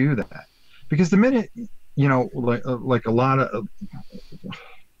freedom to do that, because the minute, like a lot of,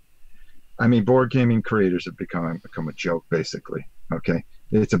 board gaming creators have become a joke, basically. Okay.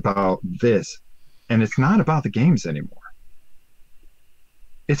 It's about this, and it's not about the games anymore.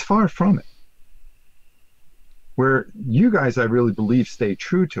 It's far from it. Where you guys, I really believe, stay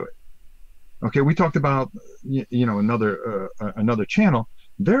true to it. Okay, we talked about another channel.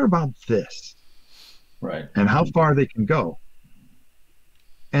 They're about this, right? And how far they can go,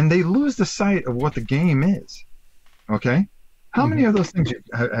 and they lose the sight of what the game is. Okay, how many of those things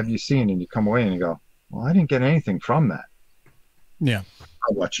have you seen, and you come away and you go, "Well, I didn't get anything from that." Yeah,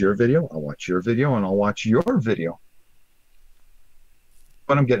 I'll watch your video. I'll watch your video, and I'll watch your video.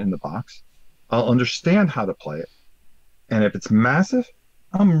 But I'm getting in the box. I'll understand how to play it, and if it's massive,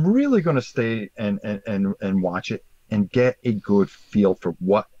 I'm really going to stay and watch it and get a good feel for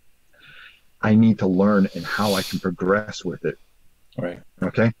what I need to learn and how I can progress with it. Right.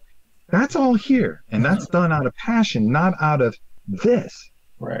 Okay. That's all here. And that's done out of passion, not out of this.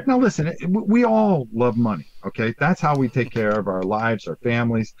 Right. Now, listen, we all love money. Okay. That's how we take care of our lives, our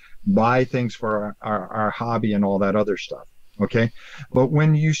families, buy things for our hobby and all that other stuff. Okay. But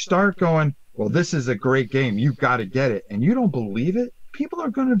when you start going, well, this is a great game, you've got to get it, and you don't believe it, people are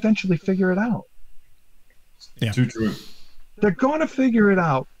going to eventually figure it out. Yeah. Too true. They're going to figure it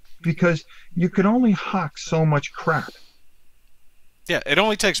out because you can only hawk so much crap. Yeah, it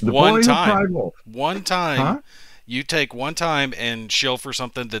only takes The one boy who time. cried wolf. One time. Huh? You take one time and shill for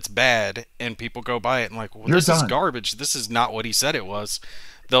something that's bad, and people go buy it and like, well, You're this is done. garbage. This is not what he said it was.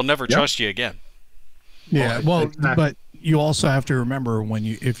 They'll never trust you again. Yeah, well, Exactly. but you also have to remember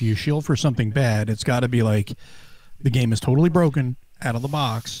if you shield for something bad, it's got to be like the game is totally broken out of the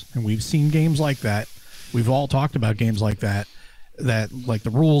box, and we've seen games like that. We've all talked about games like that like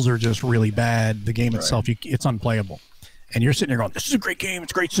the rules are just really bad. The game itself, it's unplayable. And you're sitting there going, this is a great game.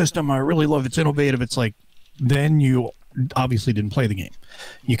 It's a great system. I really love it. It's innovative. It's like, then you obviously didn't play the game.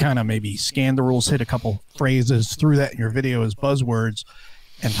 You kind of maybe scanned the rules, hit a couple phrases, threw that in your video as buzzwords,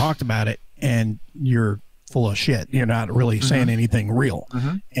 and talked about it, and you're full of shit. You're not really saying anything real.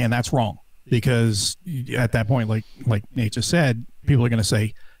 And that's wrong, because at that point, like Nate just said, people are going to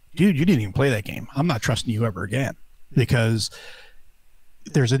say, dude, you didn't even play that game. I'm not trusting you ever again, because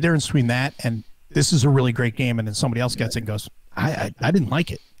there's a difference between that and this is a really great game, and then somebody else gets it and goes, I didn't like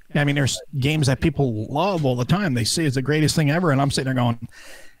it. I mean, there's games that people love all the time. They say it's the greatest thing ever, and I'm sitting there going,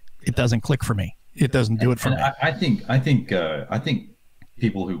 it doesn't click for me. It doesn't do it for me. I think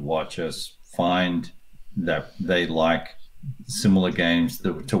people who watch us find that they like similar games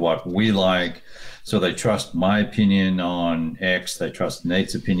to what we like, so they trust my opinion on X, they trust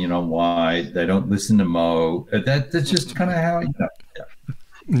Nate's opinion on Y, they don't listen to Mo. That's just kind of how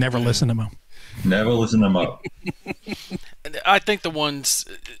Never listen to Mo. Never listen to Mo. I think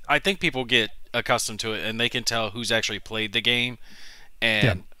people get accustomed to it, and they can tell who's actually played the game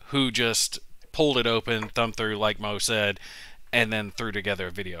and who just pulled it open, thumbed through, like Mo said, and then threw together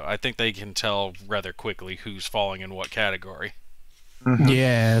a video. I think they can tell rather quickly who's falling in what category.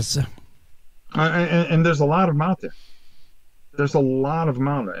 Yes. And there's a lot of them out there. There's a lot of them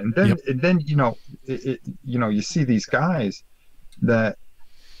out there. And then you see these guys that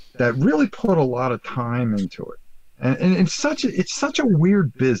really put a lot of time into it. And it's such a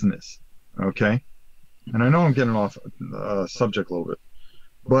weird business, okay? And I know I'm getting off subject a little bit,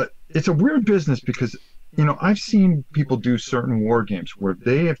 but it's a weird business because, I've seen people do certain war games where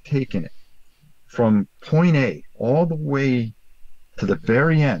they have taken it from point A all the way to the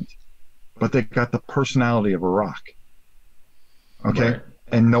very end, but they got the personality of a rock. Okay. Right.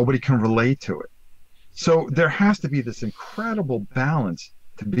 And nobody can relate to it. So there has to be this incredible balance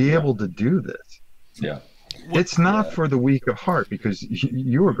to be able to do this. Yeah. It's not for the weak of heart, because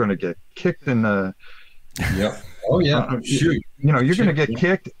you are going to get kicked in the. Yep. Oh yeah. Shoot. You know, you're going to get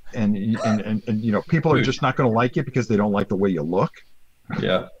kicked, and you know, people are just not going to like you because they don't like the way you look.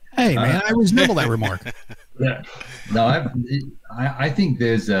 Yeah. Hey man, I resemble that remark. Yeah. No, I think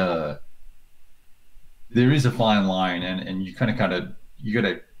there is a fine line, and you kind of you got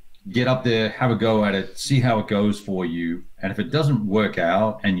to get up there, have a go at it, see how it goes for you, and if it doesn't work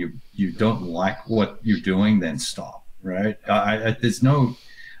out and you don't like what you're doing, then stop. Right? There's no.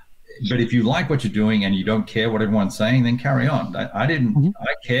 But if you like what you're doing and you don't care what everyone's saying, then carry on. I didn't. Mm-hmm.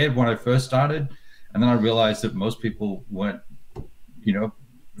 I cared when I first started, and then I realized that most people weren't, you know,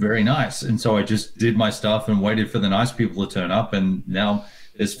 very nice, and so I just did my stuff and waited for the nice people to turn up. And now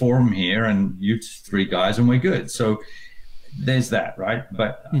there's 4 of them here, and you 3 guys, and we're good. So there's that, right?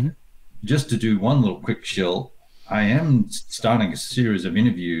 But just to do one little quick shill, I am starting a series of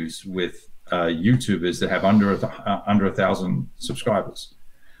interviews with YouTubers that have under 1,000 subscribers.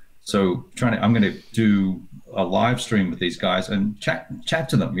 So I'm going to do a live stream with these guys and chat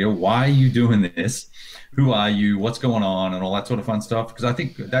to them. You know, why are you doing this? Who are you? What's going on? And all that sort of fun stuff. Because I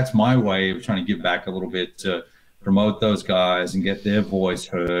think that's my way of trying to give back a little bit to promote those guys and get their voice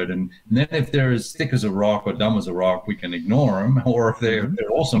heard. And then if they're as thick as a rock or dumb as a rock, we can ignore them. Or if they're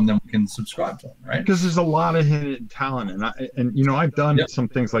awesome, then we can subscribe to them, right? Because there's a lot of hidden talent, and you know, I've done some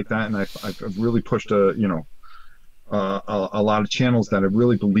things like that, and I've really pushed a lot of channels that I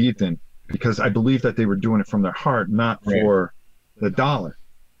really believed in, because I believed that they were doing it from their heart, not for the dollar.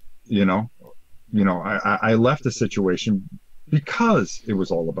 You know, I left the situation because it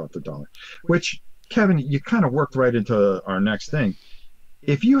was all about the dollar, which, Kevin, you kind of worked right into our next thing.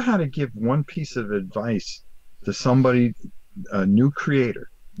 If you had to give one piece of advice to somebody, a new creator,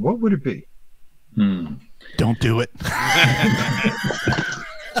 what would it be? Don't do it.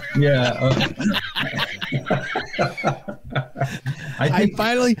 Yeah. I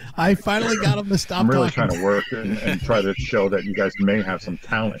finally got him to stop I'm really talking. trying to work and try to show that you guys may have some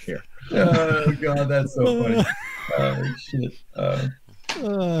talent here. Oh God, that's so funny. Oh shit.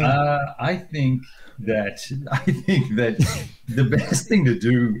 I think that the best thing to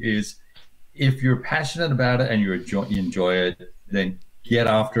do is, if you're passionate about it and you enjoy it, then get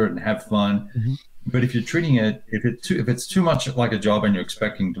after it and have fun. But if you're treating it, if it's too much like a job and you're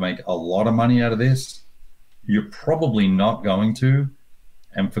expecting to make a lot of money out of this, you're probably not going to.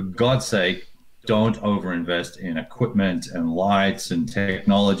 And for God's sake, don't overinvest in equipment and lights and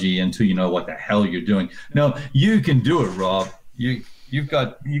technology until you know what the hell you're doing. No, you can do it, Rob. You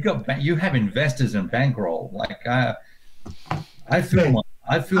have investors and bankroll. Like I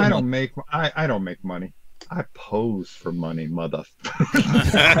don't make money. I pose for money, mother.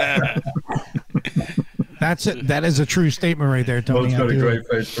 That's it. That is a true statement right there, Tony. Bo's got a great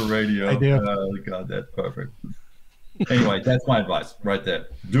face for radio. I do. Oh God, that's perfect. Anyway, that's my advice right there.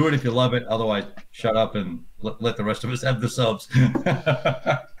 Do it if you love it. Otherwise, shut up and let the rest of us have the subs.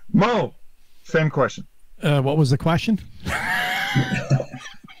 Mo, same question. What was the question?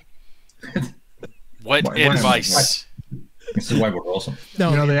 What advice? This is why we're awesome.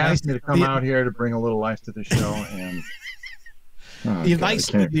 No, you know, they asked me to come out here to bring a little life to the show, and the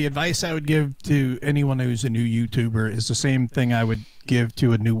advice I would give to anyone who's a new YouTuber is the same thing I would give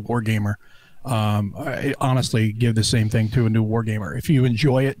to a new wargamer. I honestly give the same thing to a new wargamer. If you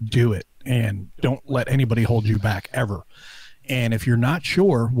enjoy it, do it, and don't let anybody hold you back ever. And if you're not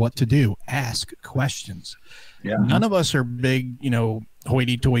sure what to do, ask questions. Yeah. None of us are big,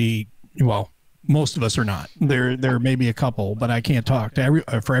 hoity-toity. Well, most of us are not. There may be a couple, but I can't talk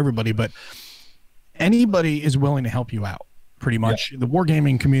to for everybody. But anybody is willing to help you out. Pretty much, the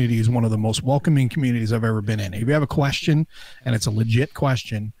wargaming community is one of the most welcoming communities I've ever been in. If you have a question and it's a legit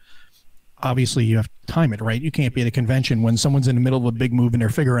question, obviously you have to time it right. You can't be at a convention when someone's in the middle of a big move and they're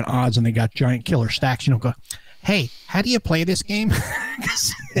figuring odds and they got giant killer stacks. You don't go, hey, how do you play this game?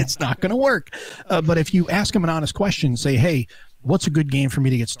 It's not going to work. But if you ask them an honest question, say, hey, what's a good game for me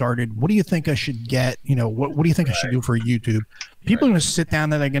to get started? What do you think I should get? What do you think I should do for YouTube? People are going to sit down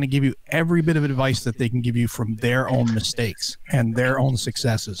there. They're going to give you every bit of advice that they can give you from their own mistakes and their own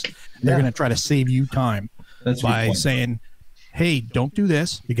successes. They're going to try to save you time by saying, hey, don't do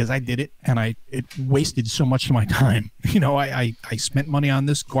this because I did it and it wasted so much of my time. I spent money on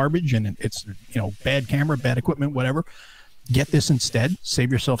this garbage and it's, bad camera, bad equipment, whatever. Get this instead.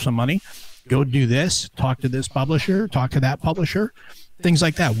 Save yourself some money. go do this, talk to this publisher, talk to that publisher, things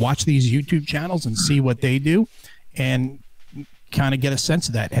like that. Watch these YouTube channels and see what they do, and kind of get a sense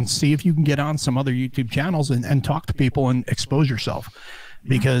of that, and see if you can get on some other YouTube channels and talk to people and expose yourself,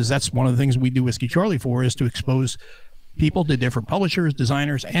 because that's one of the things we do Whiskey Charlie for, is to expose people to different publishers,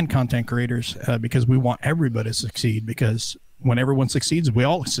 designers, and content creators, because we want everybody to succeed, because when everyone succeeds, we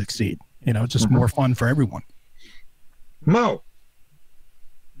all succeed. You know, it's just more fun for everyone. Mo.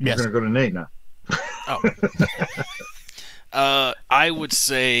 Yes. We're going to go to Nate now. I would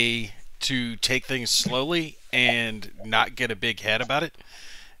say to take things slowly and not get a big head about it.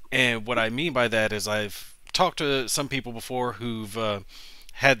 And what I mean by that is, I've talked to some people before who've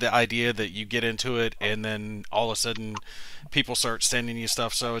had the idea that you get into it and then all of a sudden people start sending you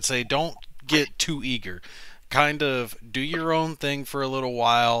stuff. So I would say don't get too eager. Kind of do your own thing for a little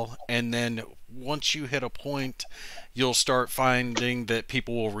while, and then once you hit a point, you'll start finding that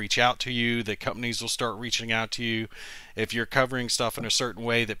people will reach out to you, that companies will start reaching out to you. If you're covering stuff in a certain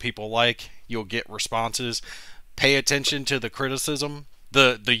way that people like, you'll get responses. Pay attention to the criticism,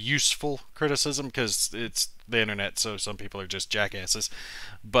 the useful criticism, because it's the internet, so some people are just jackasses.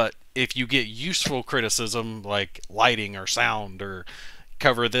 But if you get useful criticism like lighting or sound, or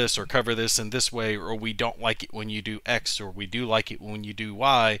cover this in this way, or we don't like it when you do X, or we do like it when you do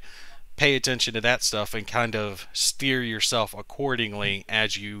Y, pay attention to that stuff and kind of steer yourself accordingly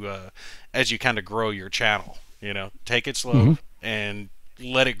as you kind of grow your channel. You know, take it slow and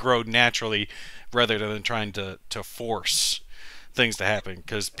let it grow naturally, rather than trying to force things to happen,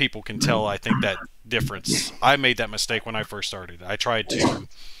 because people can tell, I think, that difference. I made that mistake when I first started. I tried to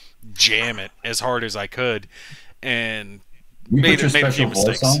jam it as hard as I could, and made a few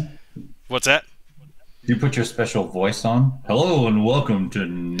mistakes. What's that? You put your special voice on. Hello and welcome to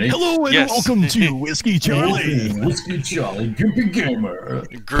Nate. Hello and welcome to Whiskey Charlie. Whiskey Charlie,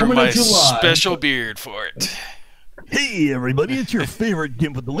 GimpyGamer. Grew my special beard for it. Hey everybody, it's your favorite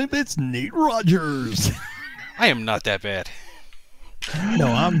Gimp with the Limp. It's Nate Rogers. I am not that bad. No,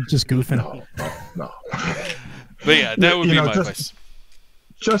 I'm just goofing. No. But yeah, that would be my advice.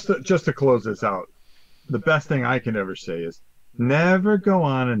 Just to close this out, the best thing I can ever say is, never go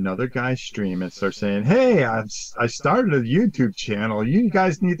on another guy's stream and start saying, hey, I started a YouTube channel. You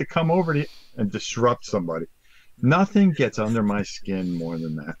guys need to come over to and disrupt somebody. Nothing gets under my skin more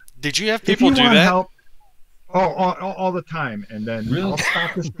than that. Did you have people do that? Help, all the time. And then I'll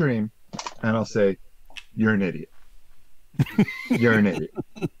stop the stream and I'll say, you're an idiot. You're an idiot.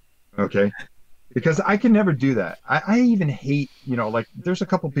 Okay? Because I can never do that. I even hate, like there's a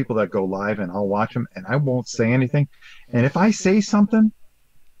couple people that go live and I'll watch them and I won't say anything. And if I say something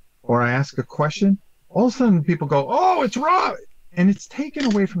or I ask a question, all of a sudden people go, oh, it's Rob. And it's taken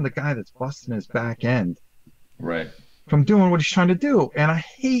away from the guy that's busting his back end. Right. From doing what he's trying to do. And I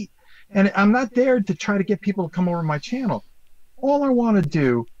hate, and I'm not there to try to get people to come over my channel. All I want to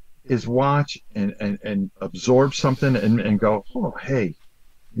do is watch and absorb something and go, oh, hey,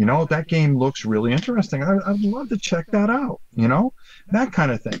 that game looks really interesting. I'd love to check that out, that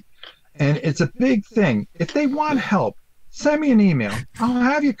kind of thing. And it's a big thing. If they want help, send me an email. I'll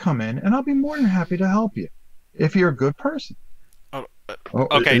have you come in, and I'll be more than happy to help you if you're a good person.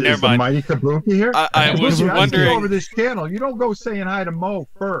 Okay, never mind. Mighty Kabuki here? I was wondering. Over this channel, you don't go saying hi to Mo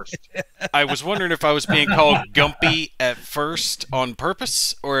first. I was wondering if I was being called Gumpy at first on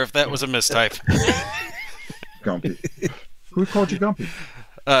purpose, or if that was a mistype. Gumpy. Who called you Gumpy?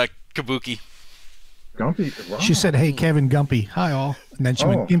 Kabuki. Gumpy. Wow. She said, hey, Kevin Gumpy. Hi, all. And then she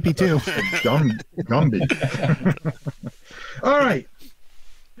went Gimpy, too. Gumby. All right.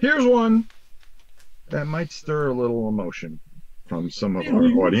 Here's one that might stir a little emotion from some of our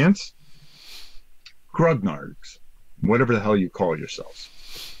audience. Grognards. Whatever the hell you call yourselves.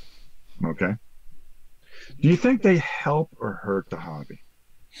 Okay? Do you think they help or hurt the hobby?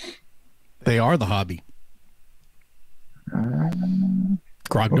 They are the hobby.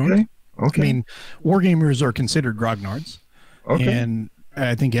 Grognards. Okay. I mean, wargamers are considered grognards. Okay. And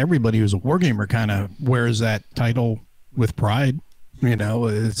I think everybody who's a wargamer kind of wears that title with pride.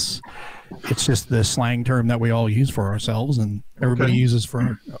 It's just the slang term that we all use for ourselves and everybody uses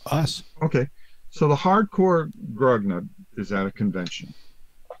for us. Okay. So the hardcore grognard is at a convention.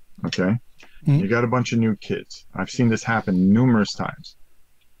 Okay. Mm-hmm. You got a bunch of new kids. I've seen this happen numerous times.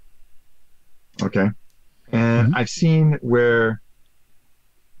 Okay. And I've seen where,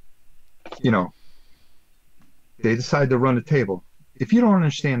 they decide to run a table. If you don't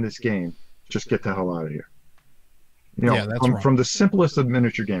understand this game, just get the hell out of here. From the simplest of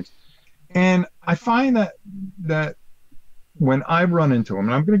miniature games. And I find that when I run into them,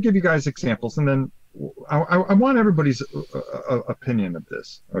 and I'm going to give you guys examples, and then I want everybody's opinion of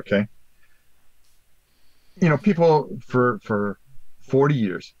this, okay? people for 40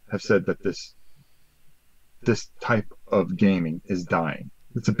 years have said that this type of gaming is dying.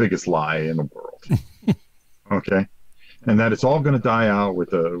 It's the biggest lie in the world. Okay, and that it's all going to die out with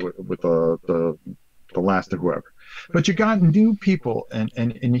the last of whoever. But you got new people,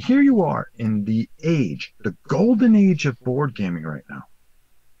 and here you are in the golden age of board gaming right now.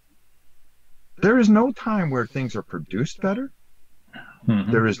 There is no time where things are produced better.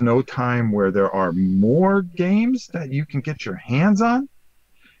 Mm-hmm. There is no time where there are more games that you can get your hands on.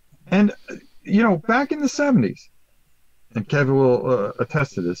 And, back in the 70s, and Kevin will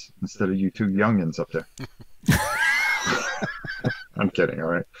attest to this instead of you two youngins up there. I'm kidding, all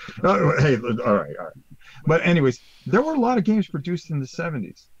right? Hey, all right. But anyways, there were a lot of games produced in the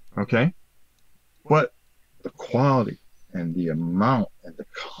 70s, okay? But the quality and the amount and the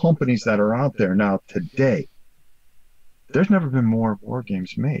companies that are out there now today, there's never been more war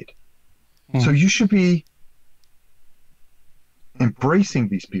games made. So you should be embracing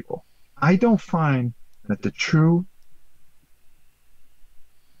these people. I don't find that the true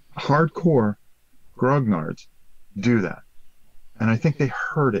hardcore grognards do that. And I think they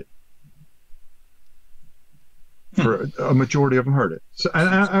heard it. For a majority of them heard it. So,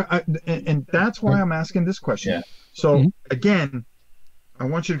 and that's why I'm asking this question. Yeah. So again, I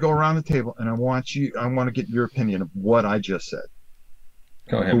want you to go around the table, and I want to get your opinion of what I just said.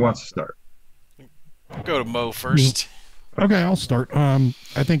 Go ahead. Who wants to start? Go to Mo first. Okay, I'll start. I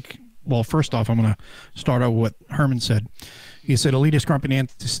think, well, first off, I'm going to start out with what Herman said. He said, elitist, grumpy,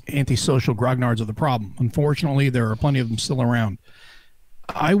 antisocial grognards are the problem. Unfortunately, there are plenty of them still around.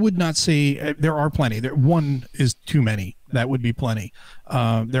 I would not say there are plenty. One is too many. That would be plenty.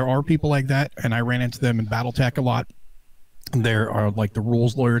 There are people like that, and I ran into them in BattleTech a lot. There are like the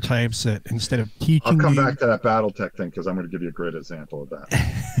rules lawyer types that instead of teaching I'll come back to that BattleTech thing because I'm going to give you a great example of that.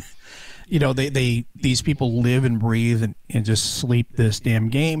 These people live and breathe and just sleep this damn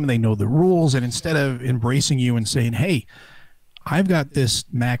game. They know the rules, and instead of embracing you and saying, hey, I've got this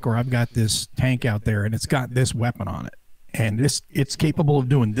mech or I've got this tank out there and it's got this weapon on it, and it's capable of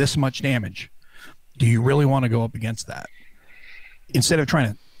doing this much damage. Do you really want to go up against that? Instead of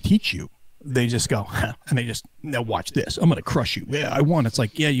trying to teach you, they just go, and they'll watch this. I'm going to crush you. Yeah, I won. It's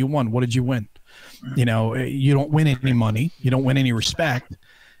like, yeah, you won. What did you win? You don't win any money. You don't win any respect.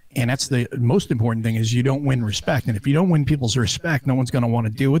 And that's the most important thing is you don't win respect. And if you don't win people's respect, no one's going to want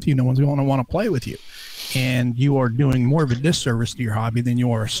to deal with you. No one's going to want to play with you. And you are doing more of a disservice to your hobby than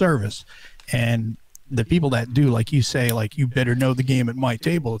you are a service. And the people that do, like you say, like, you better know the game at my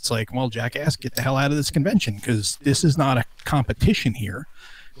table. It's like, well, jackass, get the hell out of this convention because this is not a competition here.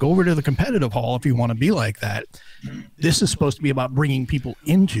 Go over to the competitive hall if you want to be like that. This is supposed to be about bringing people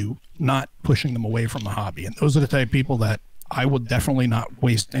into, not pushing them away from the hobby. And those are the type of people that I would definitely not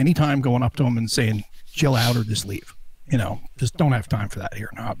waste any time going up to them and saying, chill out or just leave. Just don't have time for that here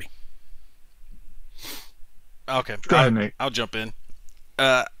in the hobby. Okay. Go ahead, Nate. I'll jump in.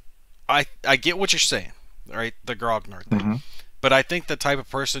 I get what you're saying, right? The grognard thing. Mm-hmm. But I think the type of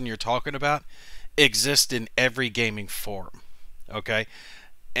person you're talking about exists in every gaming forum. Okay?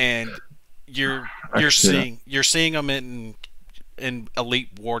 And you're seeing them in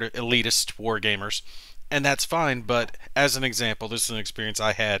elitist war gamers, and that's fine. But as an example, this is an experience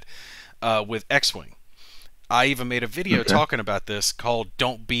I had with X-Wing. I even made a video talking about this called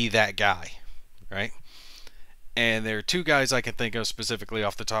 "Don't Be That Guy," right? And there are two guys I can think of specifically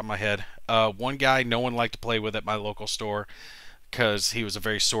off the top of my head. One guy no one liked to play with at my local store because he was a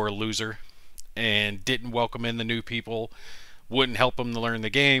very sore loser and didn't welcome in the new people. Wouldn't help him to learn the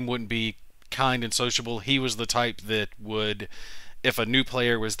game, wouldn't be kind and sociable. He was the type that would, if a new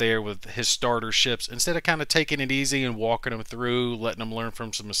player was there with his starter ships, instead of kind of taking it easy and walking them through, letting them learn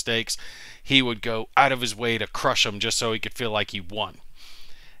from some mistakes, he would go out of his way to crush them just so he could feel like he won.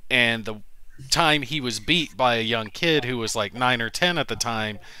 And the time he was beat by a young kid who was like 9 or 10 at the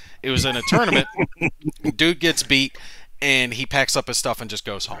time, it was in a tournament. Dude gets beat, and he packs up his stuff and just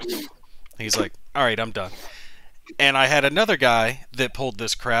goes home. He's like, all right, I'm done. And I had another guy that pulled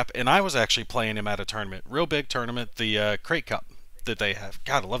this crap, and I was actually playing him at a tournament. Real big tournament, the Crate Cup that they have.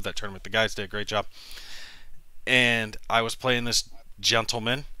 God, I love that tournament. The guys did a great job. And I was playing this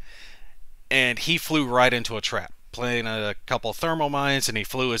gentleman, and he flew right into a trap. Playing a couple thermal mines, and he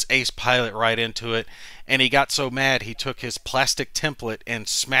flew his ace pilot right into it. And he got so mad, he took his plastic template and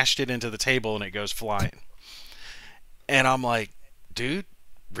smashed it into the table, and it goes flying. And I'm like, dude,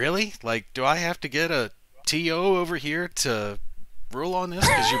 really? Like, do I have to get a TO over here to rule on this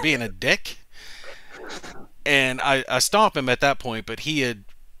because you're being a dick? And I stomp him at that point, but he had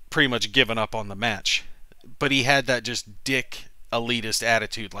pretty much given up on the match. But he had that just dick elitist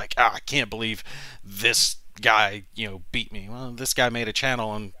attitude, like, I can't believe this guy, beat me. Well, this guy made a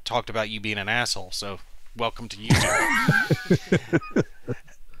channel and talked about you being an asshole, so welcome to YouTube.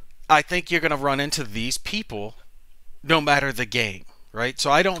 I think you're going to run into these people no matter the game, right?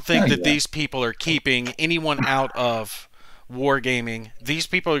 So I don't think that these people are keeping anyone out of wargaming. These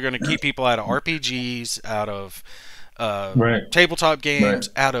people are going to keep people out of RPGs, out of tabletop games,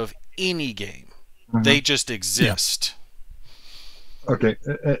 out of any game. Mm-hmm. They just exist. Yeah. Okay,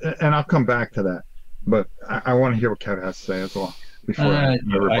 and I'll come back to that, but I want to hear what Kevin has to say as well. Before I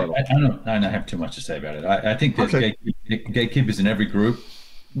don't have too much to say about it. I think there's gatekeepers in every group,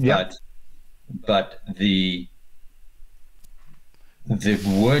 but the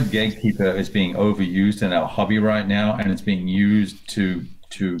word gatekeeper is being overused in our hobby right now, and it's being used to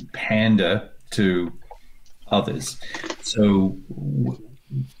pander to others. So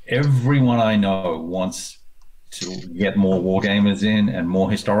everyone I know wants to get more war gamers in, and more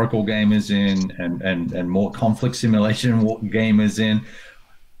historical gamers in, and more conflict simulation gamers in,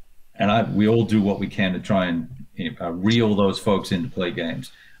 and we all do what we can to try and reel those folks in to play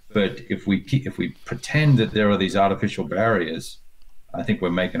games. But if we pretend that there are these artificial barriers, I think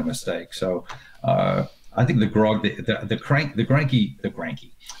we're making a mistake. So I think the cranky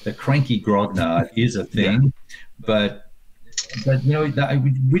grognard is a thing, but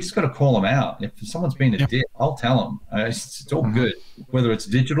we just got to call them out. If someone's being a dick, I'll tell them. It's all good, whether it's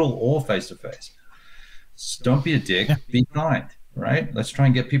digital or face to face. Don't be a dick. Be kind, right? Let's try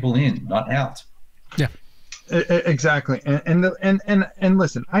and get people in, not out. Yeah, exactly. And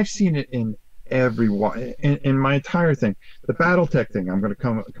listen, I've seen it in in my entire thing. The BattleTech thing. I'm going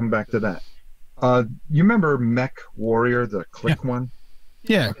to come back to that. You remember Mech Warrior, the Click one?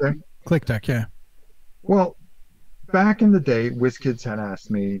 Yeah. Okay. ClickTech. Yeah. Well, back in the day, WizKids had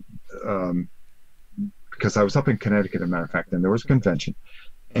asked me, because I was up in Connecticut, as a matter of fact, and there was a convention,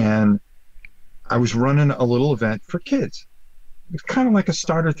 and I was running a little event for kids. It's kind of like a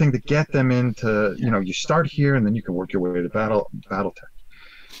starter thing to get them into, you start here and then you can work your way to BattleTech.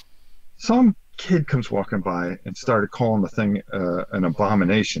 Some kid comes walking by and started calling the thing an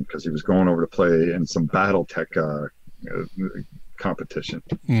abomination because he was going over to play in some BattleTech competition.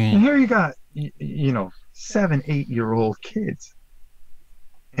 And here you got, 7-8-year-old kids,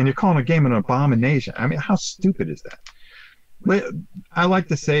 and you're calling a game an abomination. I mean, how stupid is that? I like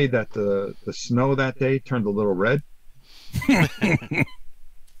to say that the snow that day turned a little red.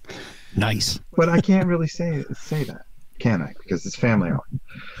 Nice. But I can't really say that, can I? Because it's family hour.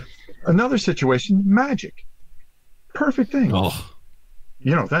 Another situation, Magic. Perfect thing. Oh.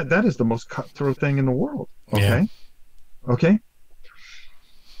 That is the most cutthroat thing in the world. Okay? Yeah. Okay?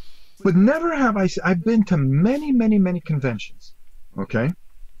 But never have I've been to many, many, many conventions, okay?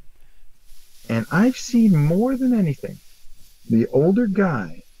 And I've seen more than anything, the older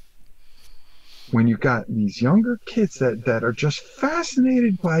guy, when you've got these younger kids that are just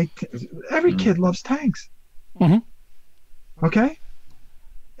fascinated by, every kid loves tanks. Mm-hmm. Okay?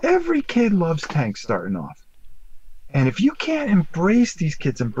 Every kid loves tanks starting off. And if you can't embrace these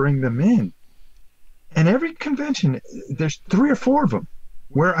kids and bring them in, and every convention, there's 3 or 4 of them,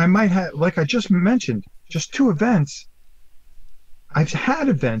 where I might have, like I just mentioned, just 2 events. I've had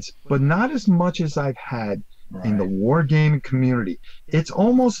events, but not as much as I've had in the wargaming community. It's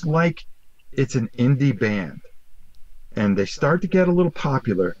almost like it's an indie band. And they start to get a little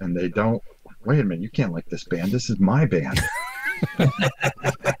popular, and they don't, wait a minute, you can't like this band. This is my band.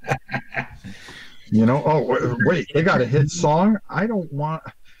 Oh, wait, they got a hit song? I don't want,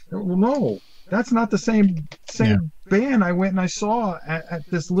 no. That's not the same band I went and I saw at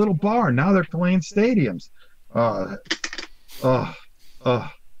this little bar. Now they're playing stadiums. Well, I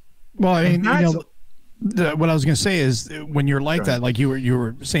mean, what I was going to say is when you're like that, like you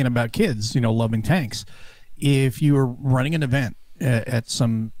were saying about kids, loving tanks. If you were running an event at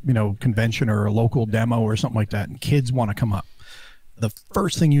some, convention or a local demo or something like that, and kids want to come up, the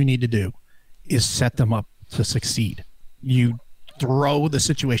first thing you need to do is set them up to succeed. You throw the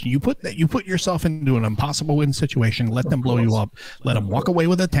situation. You put yourself into an impossible win situation. Let them blow you up. Let them walk away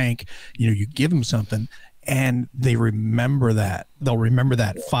with a tank. You give them something, and they remember that. They'll remember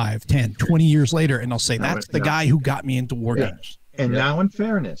that 5, 10, 20 years later, and they'll say, "That's the guy who got me into war games." And now, in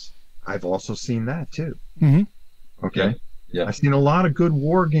fairness, I've also seen that too. Mm-hmm. Okay. Yeah. I've seen a lot of good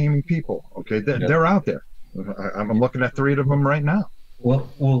wargaming people. Okay, they're out there. I'm looking at 3 of them right now. Well,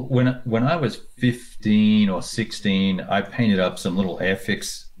 when I was 15 or 16, I painted up some little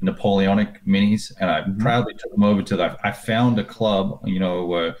Airfix Napoleonic minis, and I proudly took them over to I found a club,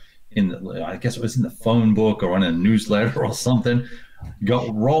 I guess it was in the phone book or in a newsletter or something.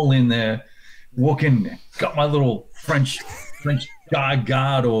 Roll in there, walk in, got my little French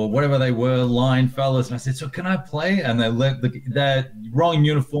guard or whatever they were, line fellas. And I said, so can I play? And they let that wrong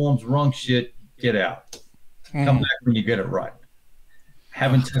uniforms, wrong shit, get out. Come back when you get it right.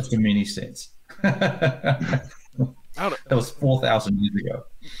 Haven't touched a mini since. That was 4,000 years ago.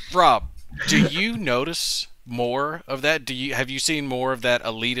 Rob, do you notice more of that? Have you seen more of that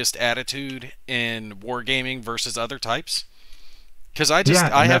elitist attitude in wargaming versus other types? Because I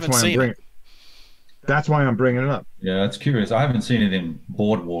haven't seen it. That's why I'm bringing it up. Yeah, that's curious. I haven't seen it in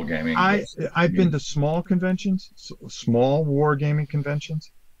board wargaming. I've been to small conventions, small wargaming conventions,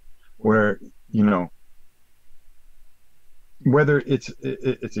 where whether it's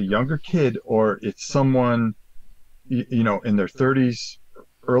a younger kid or it's someone in their 30s,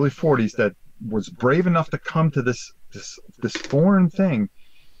 early 40s that was brave enough to come to this foreign thing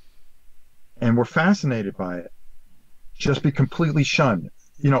and were fascinated by it, just be completely shunned.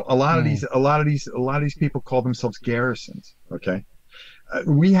 A lot of these people call themselves garrisons. Okay,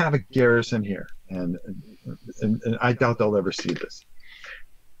 we have a garrison here, and I doubt they'll ever see this.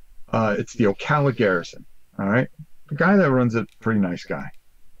 It's the Ocala garrison. All right, the guy that runs it, pretty nice guy.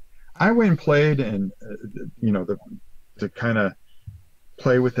 I went and played, and to kind of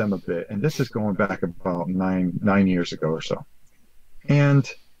play with them a bit, and this is going back about nine years ago or so, and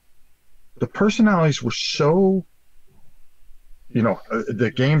the personalities were so.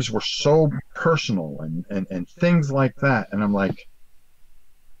 The games were so personal and things like that, and I'm like,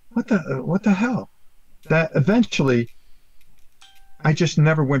 what the hell? That eventually, I just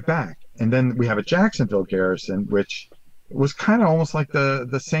never went back. And then we have a Jacksonville garrison, which was kind of almost like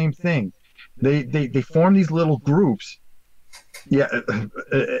the same thing. They form these little groups,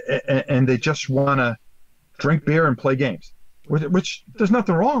 and they just want to drink beer and play games, which there's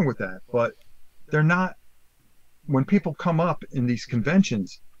nothing wrong with that, but they're not. When people come up in these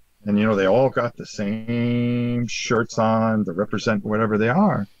conventions and they all got the same shirts on to represent whatever they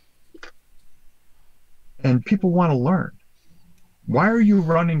are, and people want to learn, why are you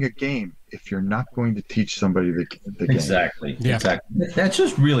running a game if you're not going to teach somebody the game? Exactly. That's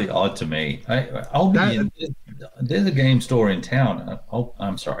just really odd to me. There's a game store in town.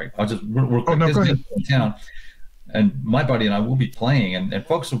 I'm sorry, I'll just real quick. Go ahead. In town, and my buddy and I will be playing, and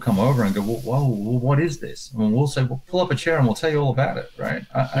folks will come over and go, whoa, what is this? And we'll say, well, pull up a chair and we'll tell you all about it, right?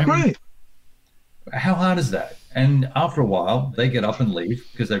 I mean, how hard is that? And after a while, they get up and leave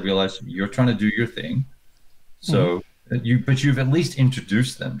because they realize you're trying to do your thing. So, but you've at least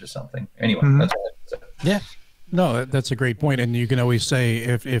introduced them to something. Anyway, that's what I say. Yeah. No, that's a great point. And you can always say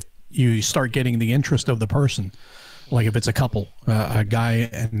if you start getting the interest of the person, like if it's a couple, a guy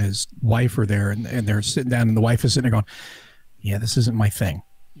and his wife are there and they're sitting down and the wife is sitting there going, yeah, this isn't my thing,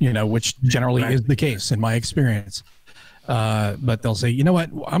 which generally is the case in my experience. But they'll say, you know what,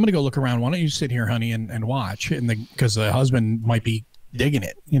 I'm going to go look around. Why don't you sit here, honey, and watch? Because the husband might be digging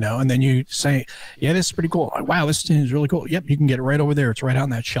it, and then you say, yeah, this is pretty cool. Wow, this is really cool. Yep, you can get it right over there. It's right on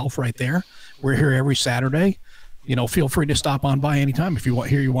that shelf right there. We're here every Saturday. Feel free to stop on by anytime if you want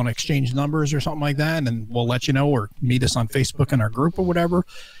to exchange numbers or something like that, and we'll let you know, or meet us on Facebook in our group or whatever,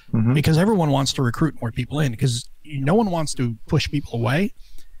 because everyone wants to recruit more people in, because no one wants to push people away,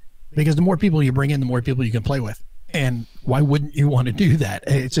 because the more people you bring in, the more people you can play with. And why wouldn't you want to do that?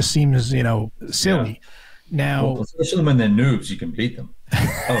 It just seems, silly. Yeah. Now, especially when they're noobs, you can beat them.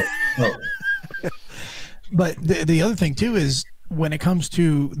 But the other thing too is, when it comes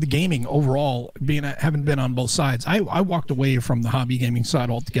to the gaming overall, having been on both sides, I walked away from the hobby gaming side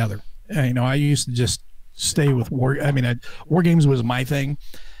altogether. I used to just stay with war games was my thing,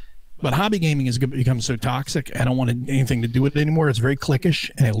 but hobby gaming has become so toxic. I don't want anything to do with it anymore. It's very cliquish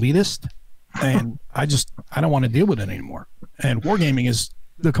and elitist, and I don't want to deal with it anymore. And wargaming is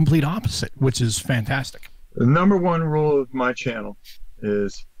the complete opposite, which is fantastic. The number one rule of my channel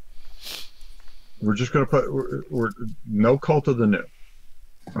is, we're just going to put we're no cult of the new.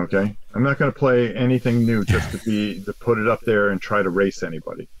 Okay, I'm not going to play anything new just to put it up there and try to race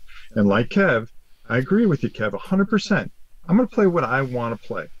anybody. And like Kev, I agree with you, Kev, 100%. I'm going to play what I want to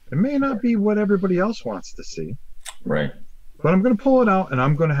play. It may not be what everybody else wants to see, right? But I'm going to pull it out and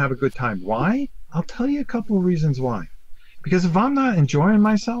I'm going to have a good time. Why? I'll tell you a couple of reasons why. Because if I'm not enjoying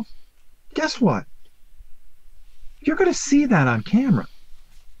myself, guess what? You're going to see that on camera.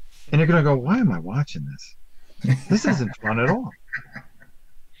 And you're going to go, why am I watching this? This isn't fun at all.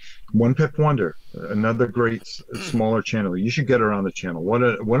 One Pip Wonder, another great smaller channel. You should get her on the channel. What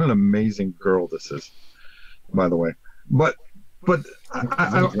an amazing girl this is, by the way. But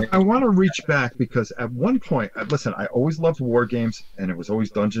I want to reach back, because at one point, listen, I always loved war games, and it was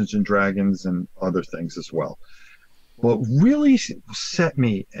always Dungeons and Dragons and other things as well. What really set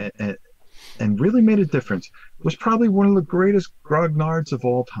me and really made a difference was probably one of the greatest grognards of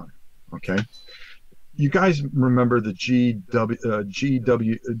all time. Okay, you guys remember the GDW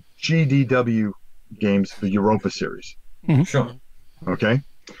games, the Europa series? Sure. Okay,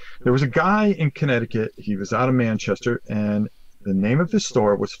 there was a guy in Connecticut. He was out of Manchester, and the name of his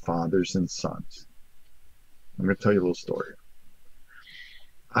store was Fathers and Sons. I'm going to tell you a little story.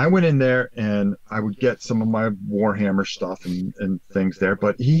 I went in there and I would get some of my Warhammer stuff and things there,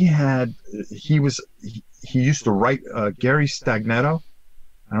 but he used to write, Gary Stagnetto.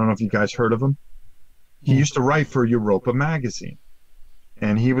 I don't know if you guys heard of him. He used to write for Europa magazine,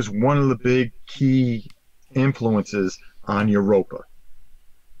 and he was one of the big key influences on Europa.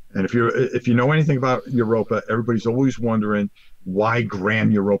 And if you know anything about Europa, everybody's always wondering why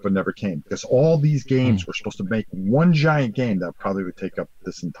Grand Europa never came, because all these games were supposed to make one giant game that probably would take up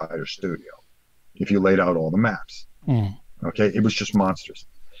this entire studio if you laid out all the maps. Okay, it was just monsters,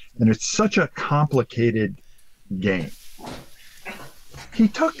 and it's such a complicated game. He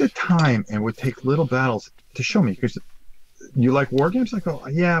took the time and would take little battles to show me, because you like war games? I go,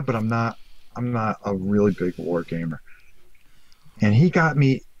 yeah, but I'm not a really big war gamer. And he got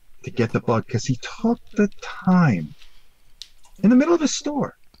me to get the bug because he took the time in the middle of his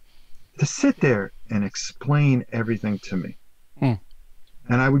store to sit there and explain everything to me. And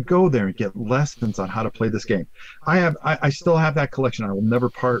I would go there and get lessons on how to play this game. I still have that collection. I will never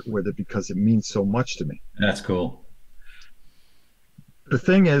part with it because it means so much to me. That's cool. The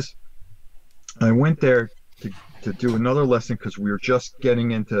thing is, I went there to do another lesson because we were just getting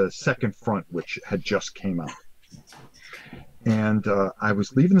into Second Front, which had just came out. And I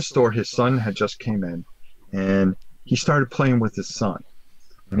was leaving the store. His son had just came in, and he started playing with his son.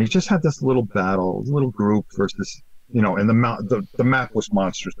 And he just had this little battle, little group versus, and the map was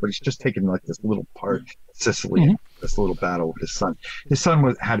monsters, but he's just taking like this little part, Sicily, this little battle with his son. His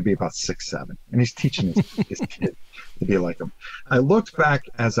son had to be about 6, 7, and he's teaching his kid to be like him. I looked back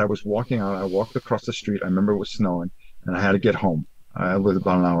as I was walking out. I walked across the street. I remember it was snowing, and I had to get home. I lived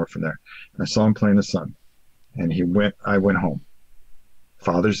about an hour from there. And I saw him playing his son. And I went home.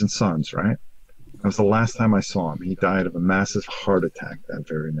 Fathers and Sons, right? That was the last time I saw him. He died of a massive heart attack that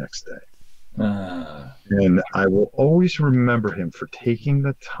very next day. And I will always remember him for taking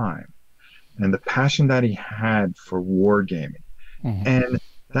the time and the passion that he had for wargaming. And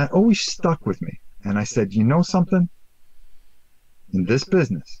that always stuck with me. And I said, you know something? In this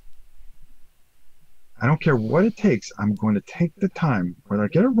business, I don't care what it takes. I'm going to take the time, whether I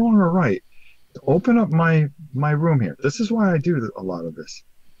get it wrong or right, to open up my room here. This is why I do a lot of this.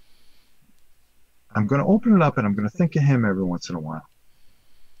 I'm going to open it up and I'm going to think of him every once in a while.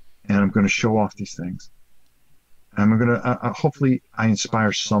 And I'm going to show off these things. And I'm going to, hopefully I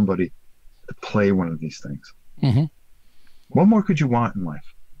inspire somebody to play one of these things. What more could you want in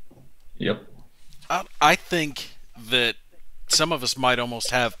life? Yep. I think that some of us might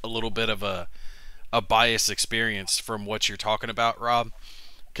almost have a little bit of a biased experience from what you're talking about, Rob.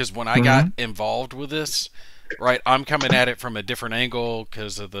 Because when I got involved with this, right, I'm coming at it from a different angle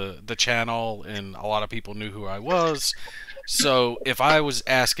because of the channel, and a lot of people knew who I was. So if I was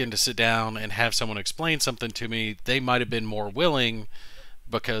asking to sit down and have someone explain something to me, they might have been more willing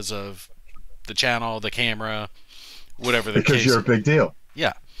because of the channel, the camera, whatever the case. Because you're a big deal.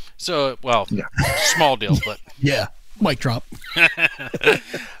 Yeah. So, well, small deal, but... Yeah, mic drop.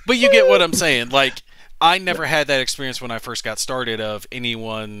 But you get what I'm saying. Like, I never had that experience when I first got started of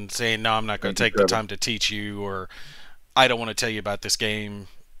anyone saying, no, I'm not going to take the time to teach you, or I don't want to tell you about this game.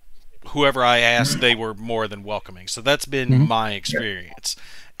 Whoever I asked, they were more than welcoming. So that's been my experience.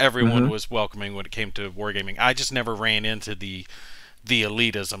 Everyone was welcoming when it came to wargaming. I just never ran into the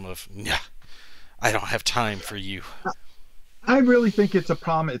elitism of, nah, I don't have time for you. I really think it's a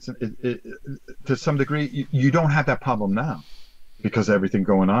problem. To some degree, you don't have that problem now because of everything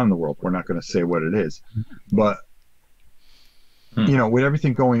going on in the world. We're not going to say what it is. But, with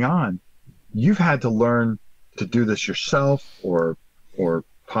everything going on, you've had to learn to do this yourself or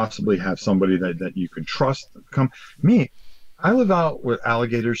possibly have somebody that you can trust come. Me, I live out with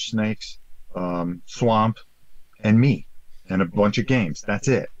alligators, snakes, swamp, and me, and a bunch of games. That's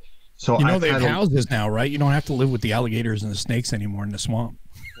it. So they have houses now, right? You don't have to live with the alligators and the snakes anymore in the swamp.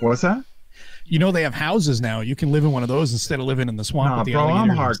 What's that? They have houses now. You can live in one of those instead of living in the swamp with the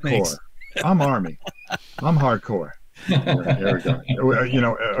alligators I'm hardcore. I'm Army. I'm hardcore. Here we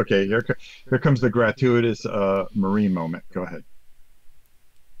go. Okay, here comes the gratuitous Marine moment. Go ahead.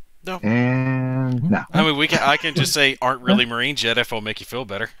 No. And now. I mean, I can just say aren't really Marines yet if it'll make you feel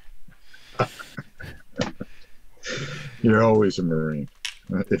better. You're always a Marine.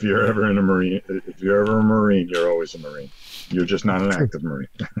 If you're ever a Marine, you're always a Marine. You're just not an active Marine.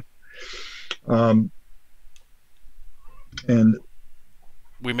 And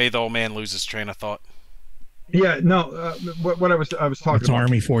we made the old man lose his train of thought. yeah, no. What I was talking It's about.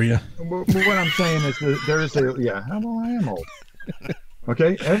 Army for you. What I'm saying is that there is a well, I am old.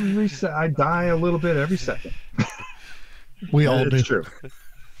 Okay, I die a little bit every second. We all do. It's true.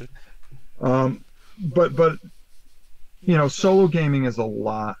 But solo gaming is a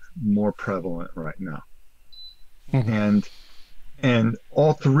lot more prevalent right now, and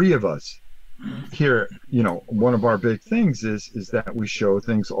all three of us here, one of our big things is that we show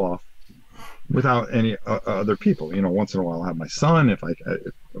things off without any other people. Once in a while, I'll have my son if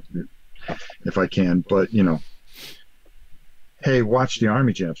I can, but hey, watch the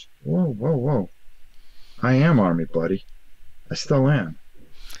Army jams. Whoa! I am Army, buddy. I still am.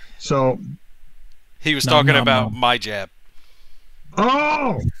 So he was talking about my jab.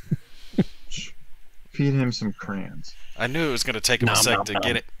 Oh, feed him some crayons. I knew it was going to take him a sec to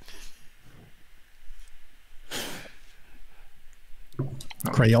get it.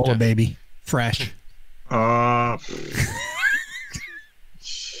 Crayola, baby. Fresh.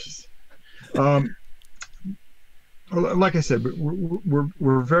 Like I said,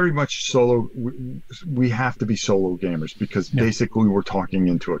 we're very much solo. We have to be solo gamers because basically we're talking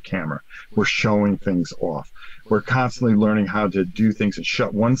into a camera. We're showing things off. We're constantly learning how to do things and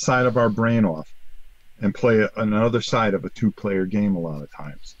shut one side of our brain off and play another side of a two-player game a lot of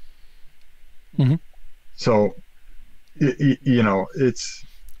times. Mm-hmm. So, it's...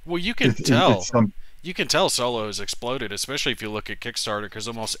 Well, you can tell. You can tell solo has exploded, especially if you look at Kickstarter, because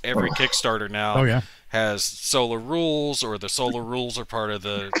almost every Kickstarter now has solo rules, or the solo rules are part of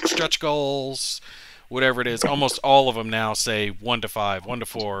the stretch goals, whatever it is. Almost all of them now say 1 to 5, 1 to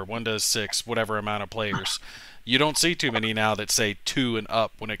 4, 1 to 6, whatever amount of players. You don't see too many now that say 2 and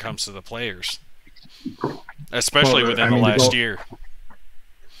up when it comes to the players, especially within the last year.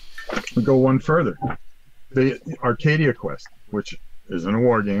 We go one further. The Arcadia Quest, which isn't a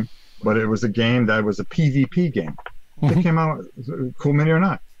war game, but it was a game that was a PvP game. They came out, cool mini or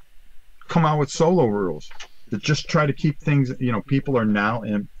not, come out with solo rules that just try to keep things, people are now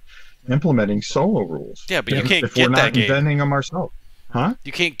implementing solo rules. Yeah, but you can't if get we're that not game. Inventing them ourselves. Huh?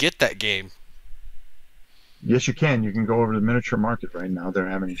 You can't get that game. Yes, you can. You can go over to the miniature market right now. They're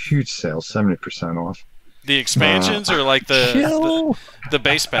having a huge sale, 70% off. The expansions or like the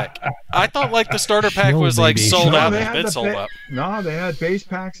base pack? I thought like the starter pack was like sold out. It's been sold out. No, they had base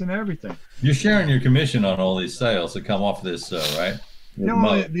packs and everything. You're sharing your commission on all these sales that come off this, right?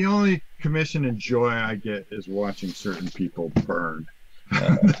 The only commission and joy I get is watching certain people burn.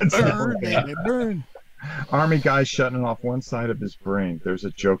 Burn. Army guy shutting off one side of his brain. There's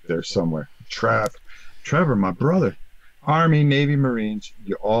a joke there somewhere. Trevor, my brother. Army, Navy, Marines,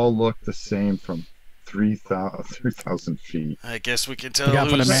 you all look the same from 3,000 feet. I guess we can tell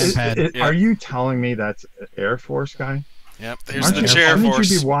who's... Are you telling me that's an Air Force guy? Yep, there's the Chair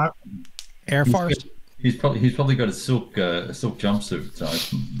Force. Air Force? He's probably got a silk jumpsuit, so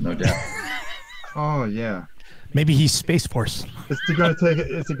no doubt. Oh, yeah. Maybe he's Space Force. Is he going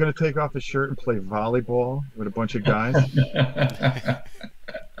to take off his shirt and play volleyball with a bunch of guys?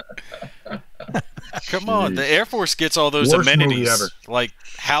 Come on, the Air Force gets all those amenities like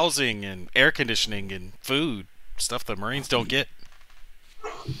housing and air conditioning and food, stuff the Marines don't get.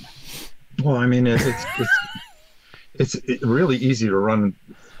 Well, I mean, it's really easy to run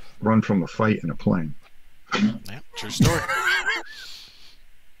from a fight in a plane. Yeah, true story.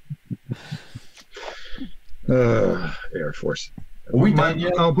 Air Force.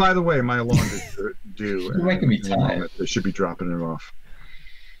 Oh, by the way, my laundry's due. You're making me tired. They should be dropping it off.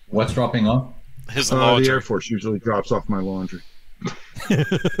 What's dropping off? His laundry. The Air Force usually drops off my laundry.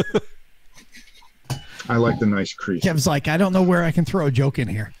 I like the nice crease. Kev's like, I don't know where I can throw a joke in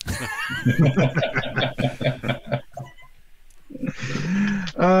here.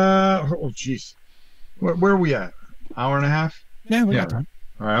 Oh, jeez. Where are we at? Hour and a half? Yeah, we got time.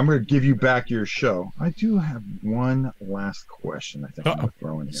 All right, I'm going to give you back your show. I do have one last question I think I'm going to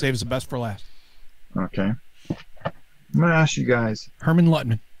throw in here. Saves the best for last. Okay. I'm going to ask you guys. Herman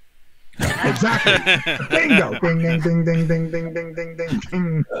Luttman. Exactly. Bingo. Ding, ding, ding, ding, ding, ding, ding, ding, ding,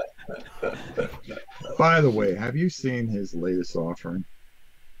 ding. By the way, have you seen his latest offering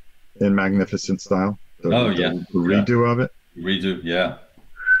in magnificent style? The redo of it? Redo, yeah.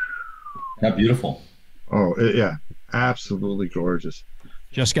 How beautiful. Oh, yeah. Absolutely gorgeous.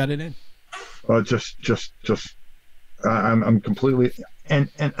 Just got it in. I'm completely and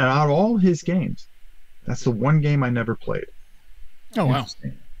out of all his games, that's the one game I never played. Oh wow.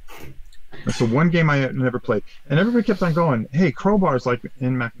 That's the one game I never played. And everybody kept on going, hey, Crowbar's like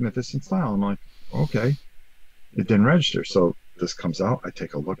in magnificent style. I'm like, okay. It didn't register. So this comes out, I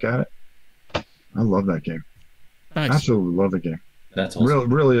take a look at it. I love that game. Nice. Absolutely love the game. That's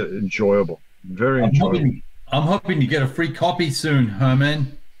awesome. Really enjoyable. Very enjoyable. I'm hoping to get a free copy soon,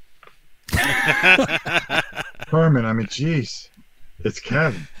 Herman. Herman, I mean, jeez. It's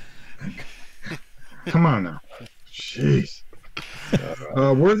Kevin. Come on now. Jeez.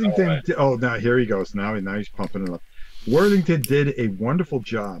 Worthington. Right. Oh, now here he goes. Now he's pumping it up. Worthington did a wonderful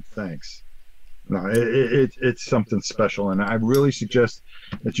job. Thanks. No, it's something special, and I really suggest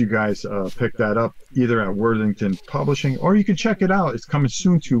that you guys pick that up either at Worthington Publishing, or you can check it out. It's coming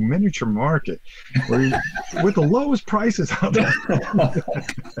soon to Miniature Market, with the lowest prices out there.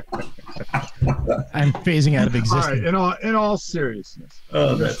 I'm phasing out of All existence. right, in all seriousness,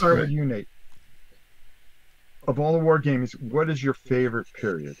 That's start great. with you, Nate. Of all the war games, what is your favorite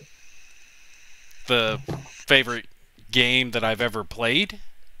period? The favorite game that I've ever played?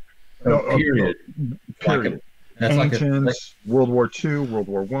 Period. Period. That's like Ancients, World War II, World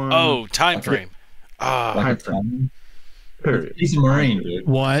War One. Oh, time frame. Period. He's a Marine, dude.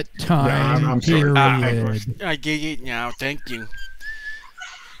 What time I'm sorry. period? I get it now. Thank you.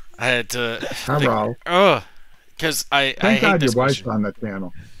 I had to. Hello. Because I Thank hate God this your wife's question. on that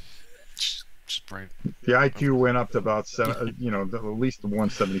channel. Just right. The IQ went up to about at least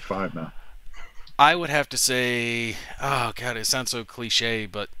 175 now. I would have to say, oh god, it sounds so cliche,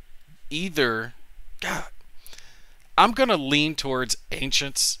 but either, God, I'm gonna lean towards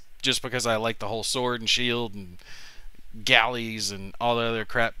Ancients just because I like the whole sword and shield and galleys and all the other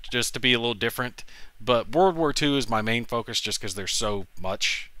crap, just to be a little different. But World War II is my main focus, just because there's so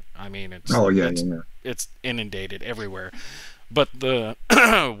much. I mean, it's inundated everywhere. But the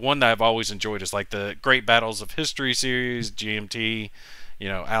one that I've always enjoyed is like the Great Battles of History series, GMT,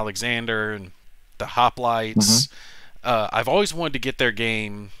 Alexander and the Hoplites. I've always wanted to get their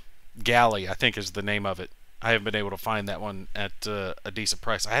game, Galley, I think is the name of it. I haven't been able to find that one at a decent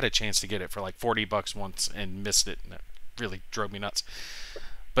price. I had a chance to get it for like $40 once and missed it, and that really drove me nuts.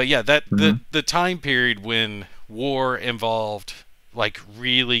 But yeah, that the time period when war involved like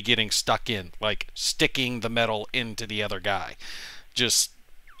really getting stuck in, like sticking the metal into the other guy, just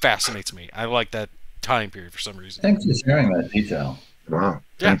fascinates me. I like that time period for some reason. Thanks for sharing that detail. Wow.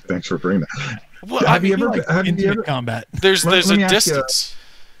 Yeah. Thanks for bringing that. Well, Have you ever combat? There's Let a me ask you distance.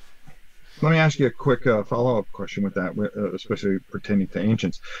 Let me ask you a quick follow-up question with that, especially pertaining to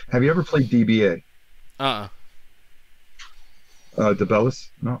Ancients. Have you ever played DBA? Debellis?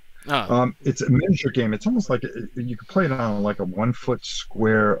 No. It's a miniature game. It's almost like you could play it on like a 1 foot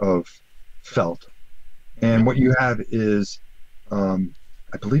square of felt, and what you have is, I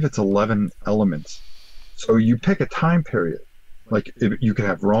believe it's 11 elements. So you pick a time period, like you could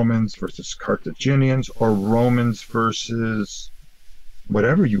have Romans versus Carthaginians, or Romans versus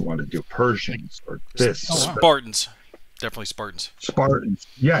whatever you want to do, Persians or this. Spartans, definitely Spartans. Spartans,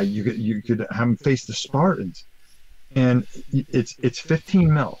 yeah, you could have them face the Spartans, and it's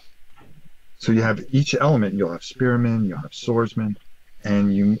 15 mil. So you have each element. You'll have spearmen, you'll have swordsmen,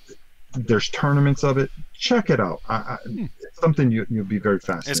 and there's tournaments of it. Check it out. It's something you'll be very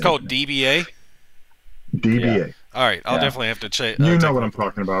fascinated. It's called DBA. DBA. Yeah. All right, I'll definitely have to check. You know what I'm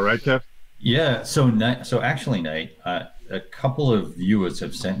talking about, right, Kev? Yeah. So actually, Nate, a couple of viewers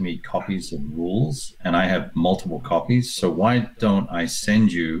have sent me copies of rules, and I have multiple copies. So why don't I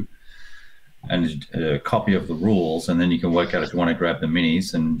send you a copy of the rules, and then you can work out if you want to grab the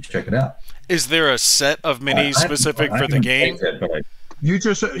minis and check it out. Is there a set of minis specific for the game? You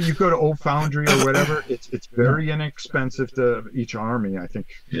go to Old Foundry or whatever. It's very inexpensive to each army. I think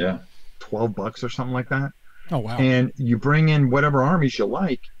 $12 or something like that. Oh wow! And you bring in whatever armies you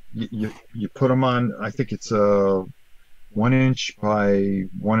like. You put them on. I think it's 1 inch by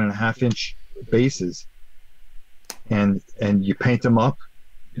 1.5 inch bases, and you paint them up.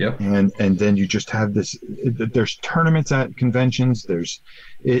 Yep. And then you just have this. There's tournaments at conventions.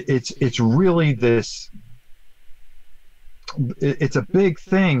 It's really this. It's a big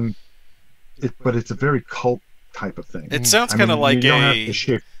thing, but it's a very cult type of thing. It sounds kind of like a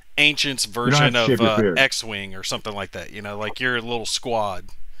shape, Ancients version of X-Wing or something like that. Like your little squad,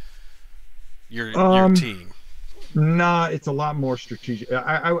 your team. Nah, it's a lot more strategic.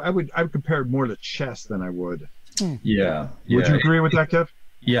 I would compare it more to chess than I would. Yeah. Would you agree with that, Kev?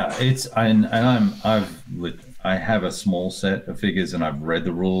 Yeah, I have a small set of figures, and I've read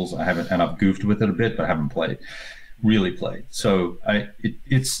the rules. I've goofed with it a bit, but I haven't really played. So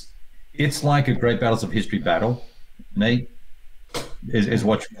it's like a Great Battles of History battle, Nate, is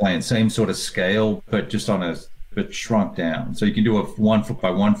what you're playing. Same sort of scale, but just but shrunk down. So you can do a 1 foot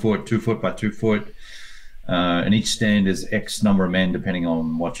by 1 foot, 2 foot by 2 foot, and each stand is X number of men depending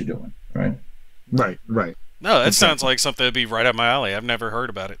on what you're doing, right? Right. No, that sounds like something that'd be right up my alley. I've never heard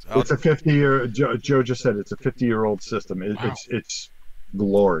about it. It's a 50-year. Joe just said it's a 50-year-old system. It's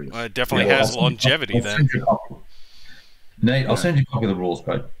glorious. It definitely has longevity then. Nate, I'll send you a copy of the rules,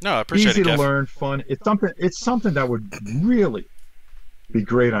 bud. No, I appreciate Easy it, to Kev. learn, fun. It's something that would really be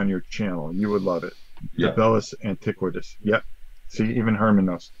great on your channel. You would love it. Yeah. The Bellis Antiquitas. Yep. See, even Herman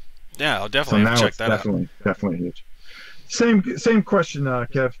knows. Yeah, I'll So definitely now check it's that out. definitely huge. Same question,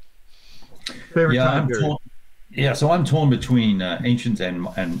 Kev. Favorite time period. So I'm torn between ancient and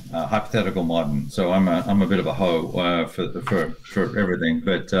hypothetical modern. So I'm a bit of a hoe for everything,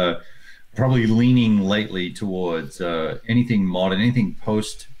 but probably leaning lately towards anything modern, anything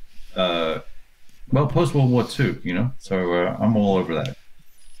post World War II. You know, so I'm all over that.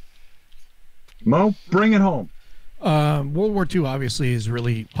 Mo, bring it home. World War II obviously is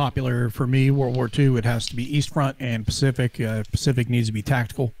really popular for me. World War II, it has to be East Front and Pacific. Pacific needs to be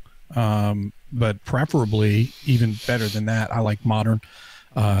tactical, but preferably even better than that. I like modern.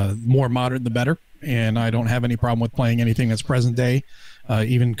 More modern, the better. And I don't have any problem with playing anything that's present day.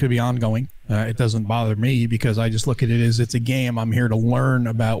 Even could be ongoing. It doesn't bother me because I just look at it as it's a game. I'm here to learn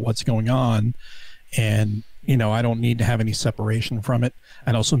about what's going on, and I don't need to have any separation from it.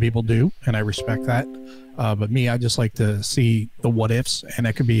 I know some people do, and I respect that. But me, I just like to see the what ifs, and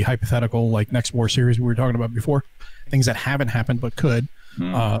that could be hypothetical, like Next War series we were talking about before, things that haven't happened but could,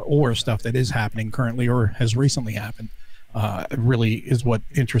 or stuff that is happening currently or has recently happened. Really is what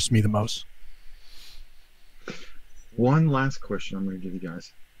interests me the most. One last question I'm going to give you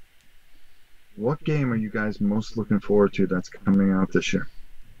guys. What game are you guys most looking forward to that's coming out this year?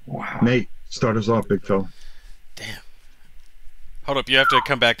 Wow. Nate, start us off, big fella. Damn. Hold up, you have to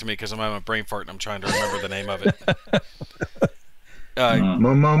come back to me because I'm having a brain fart and I'm trying to remember the name of it.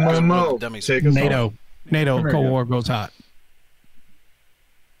 Mo. Dummies. Take us home. NATO, Cold War goes hot.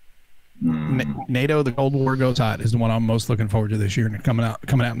 NATO, the Cold War goes hot is the one I'm most looking forward to this year, and coming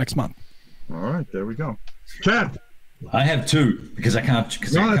out next month. All right, there we go. Chad. I have two because I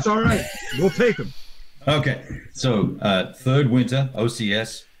can't. No, it's all right. We'll take them. Okay, so Third Winter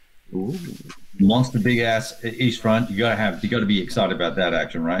OCS. Ooh. Monster big ass East Front. You gotta be excited about that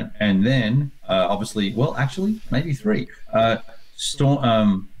action, right? And then obviously, well, actually, maybe three.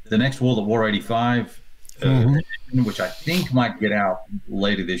 Storm, the next World at War 85, which I think might get out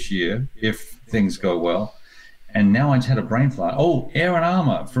later this year if things go well. And now I just had a brain fart. Oh, Air and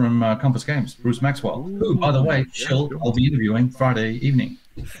Armor from Compass Games, Bruce Maxwell, who, by the way, I'll be interviewing Friday evening.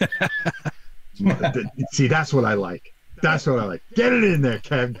 See, that's what I like. That's what I like. Get it in there,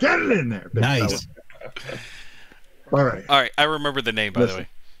 Kev. Get it in there. Nice. All right. I remember the name, by the way.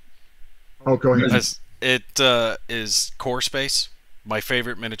 Oh, go ahead. It is Core Space, my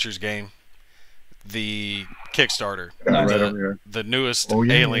favorite miniatures game. The Kickstarter, the newest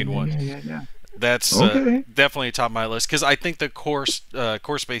Alien one. Yeah. That's definitely top of my list because I think the core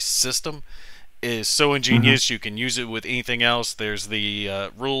space system is so ingenious. You can use it with anything else. There's the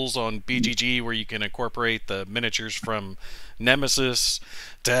rules on BGG where you can incorporate the miniatures from Nemesis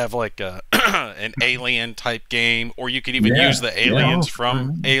to have like an alien type game, or you could even use the aliens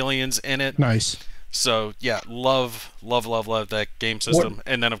from Aliens in it. Nice. So yeah, love that game system,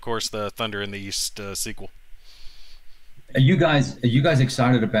 and then of course the Thunder in the East sequel. Are you guys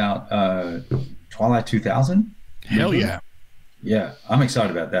excited about Twilight 2000? Hell yeah. Yeah, I'm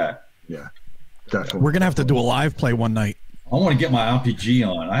excited about that. Yeah, definitely. We're gonna have to do a live play one night. I want to get my RPG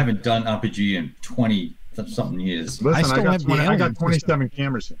on. I haven't done RPG in 20-something years. Listen, I got 27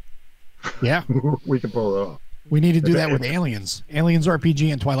 cameras. Yeah. We can pull it off. We need to do that with Aliens. Aliens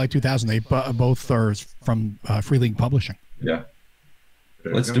RPG and Twilight 2000. They both are from Free League Publishing. Yeah.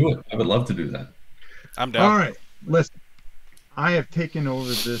 Let's do it. I would love to do that. I'm down. All right. Listen, I have taken over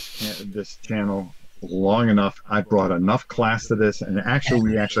this channel long enough. I brought enough class to this, and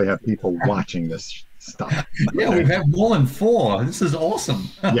we actually have people watching this stuff. Yeah, we've had more than 4. This is awesome.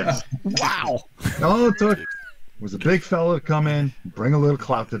 Yes. Wow. All it took was a big fella to come in, bring a little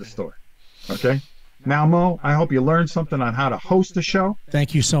clout to the store. Okay? Now, Mo, I hope you learned something on how to host a show.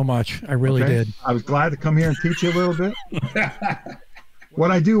 Thank you so much. I really did. I was glad to come here and teach you a little bit. What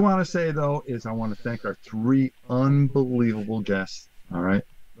I do want to say, though, is I want to thank our 3 unbelievable guests, all right?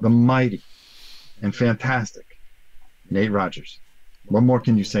 The mighty and fantastic Nate Rogers. What more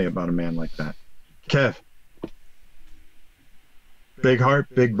can you say about a man like that? Kev. Big heart,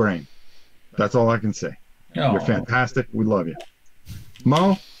 big brain. That's all I can say. Oh. You're fantastic. We love you.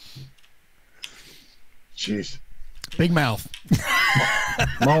 Mo. Jeez. Big mouth.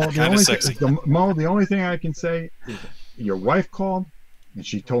 Mo, the only thing I can say is your wife called and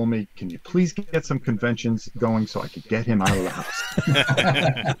she told me, "Can you please get some conventions going so I could get him out of the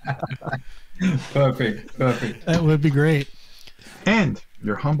house?" Perfect. That would be great. And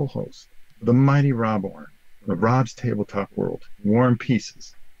your humble host, the mighty Rob Oren, of Rob's Tabletop World, War and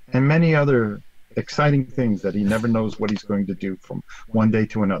Pieces, and many other exciting things that he never knows what he's going to do from one day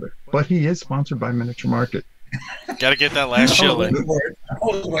to another. But he is sponsored by Miniature Market. Gotta get that last shilling. I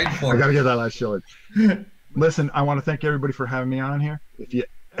was waiting for I it. got to get that last shilling. Listen, I want to thank everybody for having me on here. If you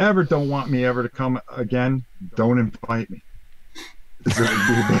ever don't want me ever to come again, don't invite me. This would be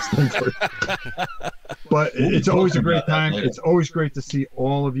the best thing for you. But it's always a great time. It's always great to see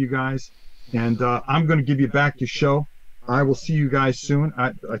all of you guys. And I'm going to give you back your show. I will see you guys soon.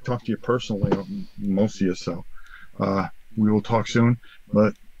 I talked to you personally, most of you, so we will talk soon.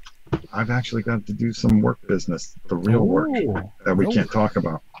 But I've actually got to do some work business, the real work that we can't talk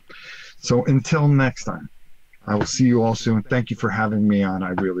about. So until next time, I will see you all soon. Thank you for having me on. I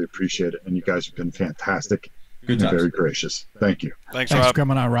really appreciate it. And you guys have been fantastic. Good and times. very gracious. Thank you. Thanks, Thanks Rob. for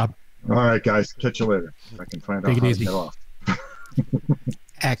coming on, Rob. All right, guys. Catch you later. If I can find out Take it how to easy. get off.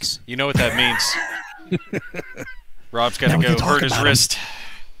 X. You know what that means. Rob's got Now to we can go talk hurt his about him. wrist.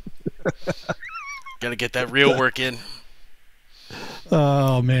 Got to get that real work in.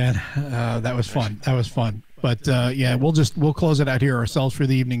 Oh man, that was fun. That was fun. But yeah, we'll close it out here ourselves for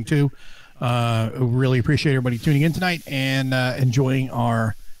the evening too. Really appreciate everybody tuning in tonight and enjoying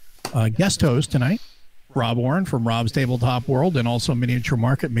our guest host tonight, Rob Oren from Rob's Tabletop World and also Miniature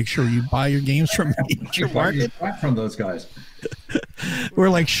Market. Make sure you buy your games from Miniature Market. From those guys. We're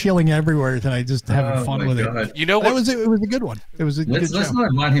like shilling everywhere tonight, just having fun my with God. it. You know That what? it was a good one. It was a good Let's show. not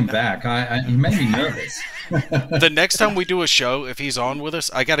invite him back. He made me nervous. The next time we do a show, if he's on with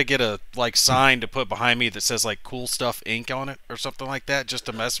us, I got to get a sign to put behind me that says like "Cool Stuff Inc." on it or something like that, just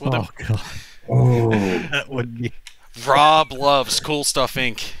to mess with him. Oh god, Oh, that would be. Rob loves Cool Stuff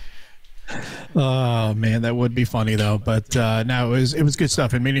Inc. Oh man, that would be funny though. But no, it was good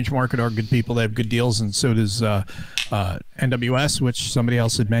stuff. And Miniature Market are good people. They have good deals, and so does NWS, which somebody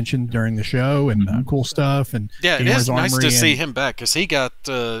else had mentioned during the show, and cool stuff. And Yeah, it Gamers is nice Armory to see and- him back because he got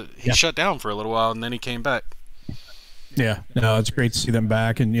shut down for a little while and then he came back. Yeah, no, it's great to see them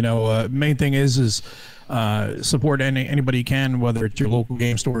back. And main thing is support anybody you can, whether it's your local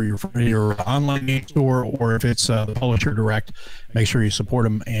game store, your online game store, or if it's the publisher direct. Make sure you support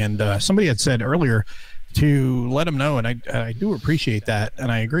them. And somebody had said earlier to let them know, and I do appreciate that,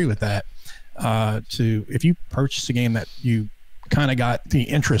 and I agree with that. If you purchase a game that you kind of got the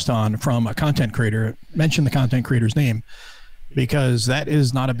interest on from a content creator, mention the content creator's name, because that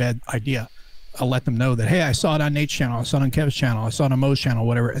is not a bad idea. I'll let them know that, hey, I saw it on Nate's channel, I saw it on Kev's channel, I saw it on Mo's channel,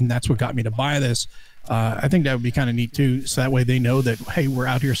 whatever, and that's what got me to buy this. I think that would be kind of neat too, so that way they know that, hey, we're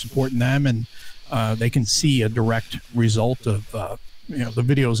out here supporting them, and they can see a direct result of the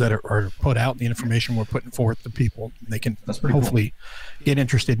videos that are put out, the information we're putting forth to people. They can hopefully get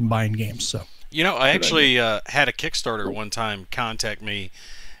interested in buying games. So I actually had a Kickstarter one time contact me,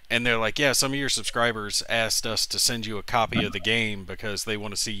 and they're like, yeah, some of your subscribers asked us to send you a copy of the game because they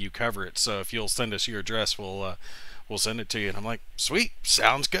want to see you cover it. So if you'll send us your address, we'll send it to you. And I'm like, sweet,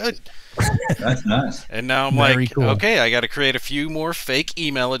 sounds good. that's nice. And now I'm Very like, cool. okay, I got to create a few more fake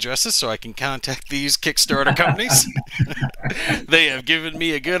email addresses so I can contact these Kickstarter companies. They have given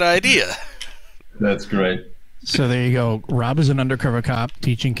me a good idea. That's great. So there you go. Rob is an undercover cop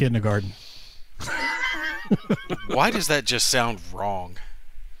teaching kindergarten. Why does that just sound wrong?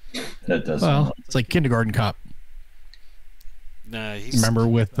 That does. Well, it's like kindergarten cop. Nah, he's, Remember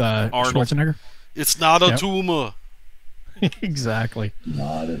with Arnold. Schwarzenegger? it's not a Yep. tumor. Exactly.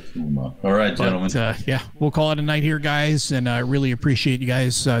 Not a tumor. All right, gentlemen. But, yeah, we'll call it a night here, guys, and I really appreciate you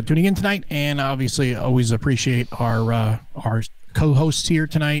guys tuning in tonight, and obviously always appreciate our co-hosts here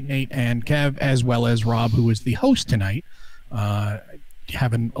tonight, Nate and Kev, as well as Rob, who is the host tonight,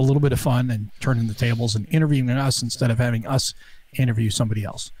 having a little bit of fun and turning the tables and interviewing us instead of having us interview somebody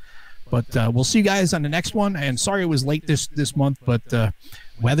else. But we'll see you guys on the next one, and sorry it was late this month, but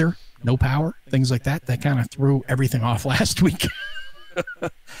weather, no power, things like that kind of threw everything off last week.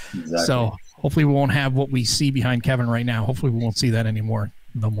 Exactly. So hopefully we won't have what we see behind Kevin right now. Hopefully we won't see that anymore.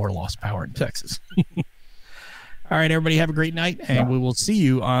 No more lost power in Texas. All right, everybody have a great night, and we will see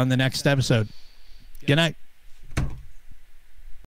you on the next episode. Good night.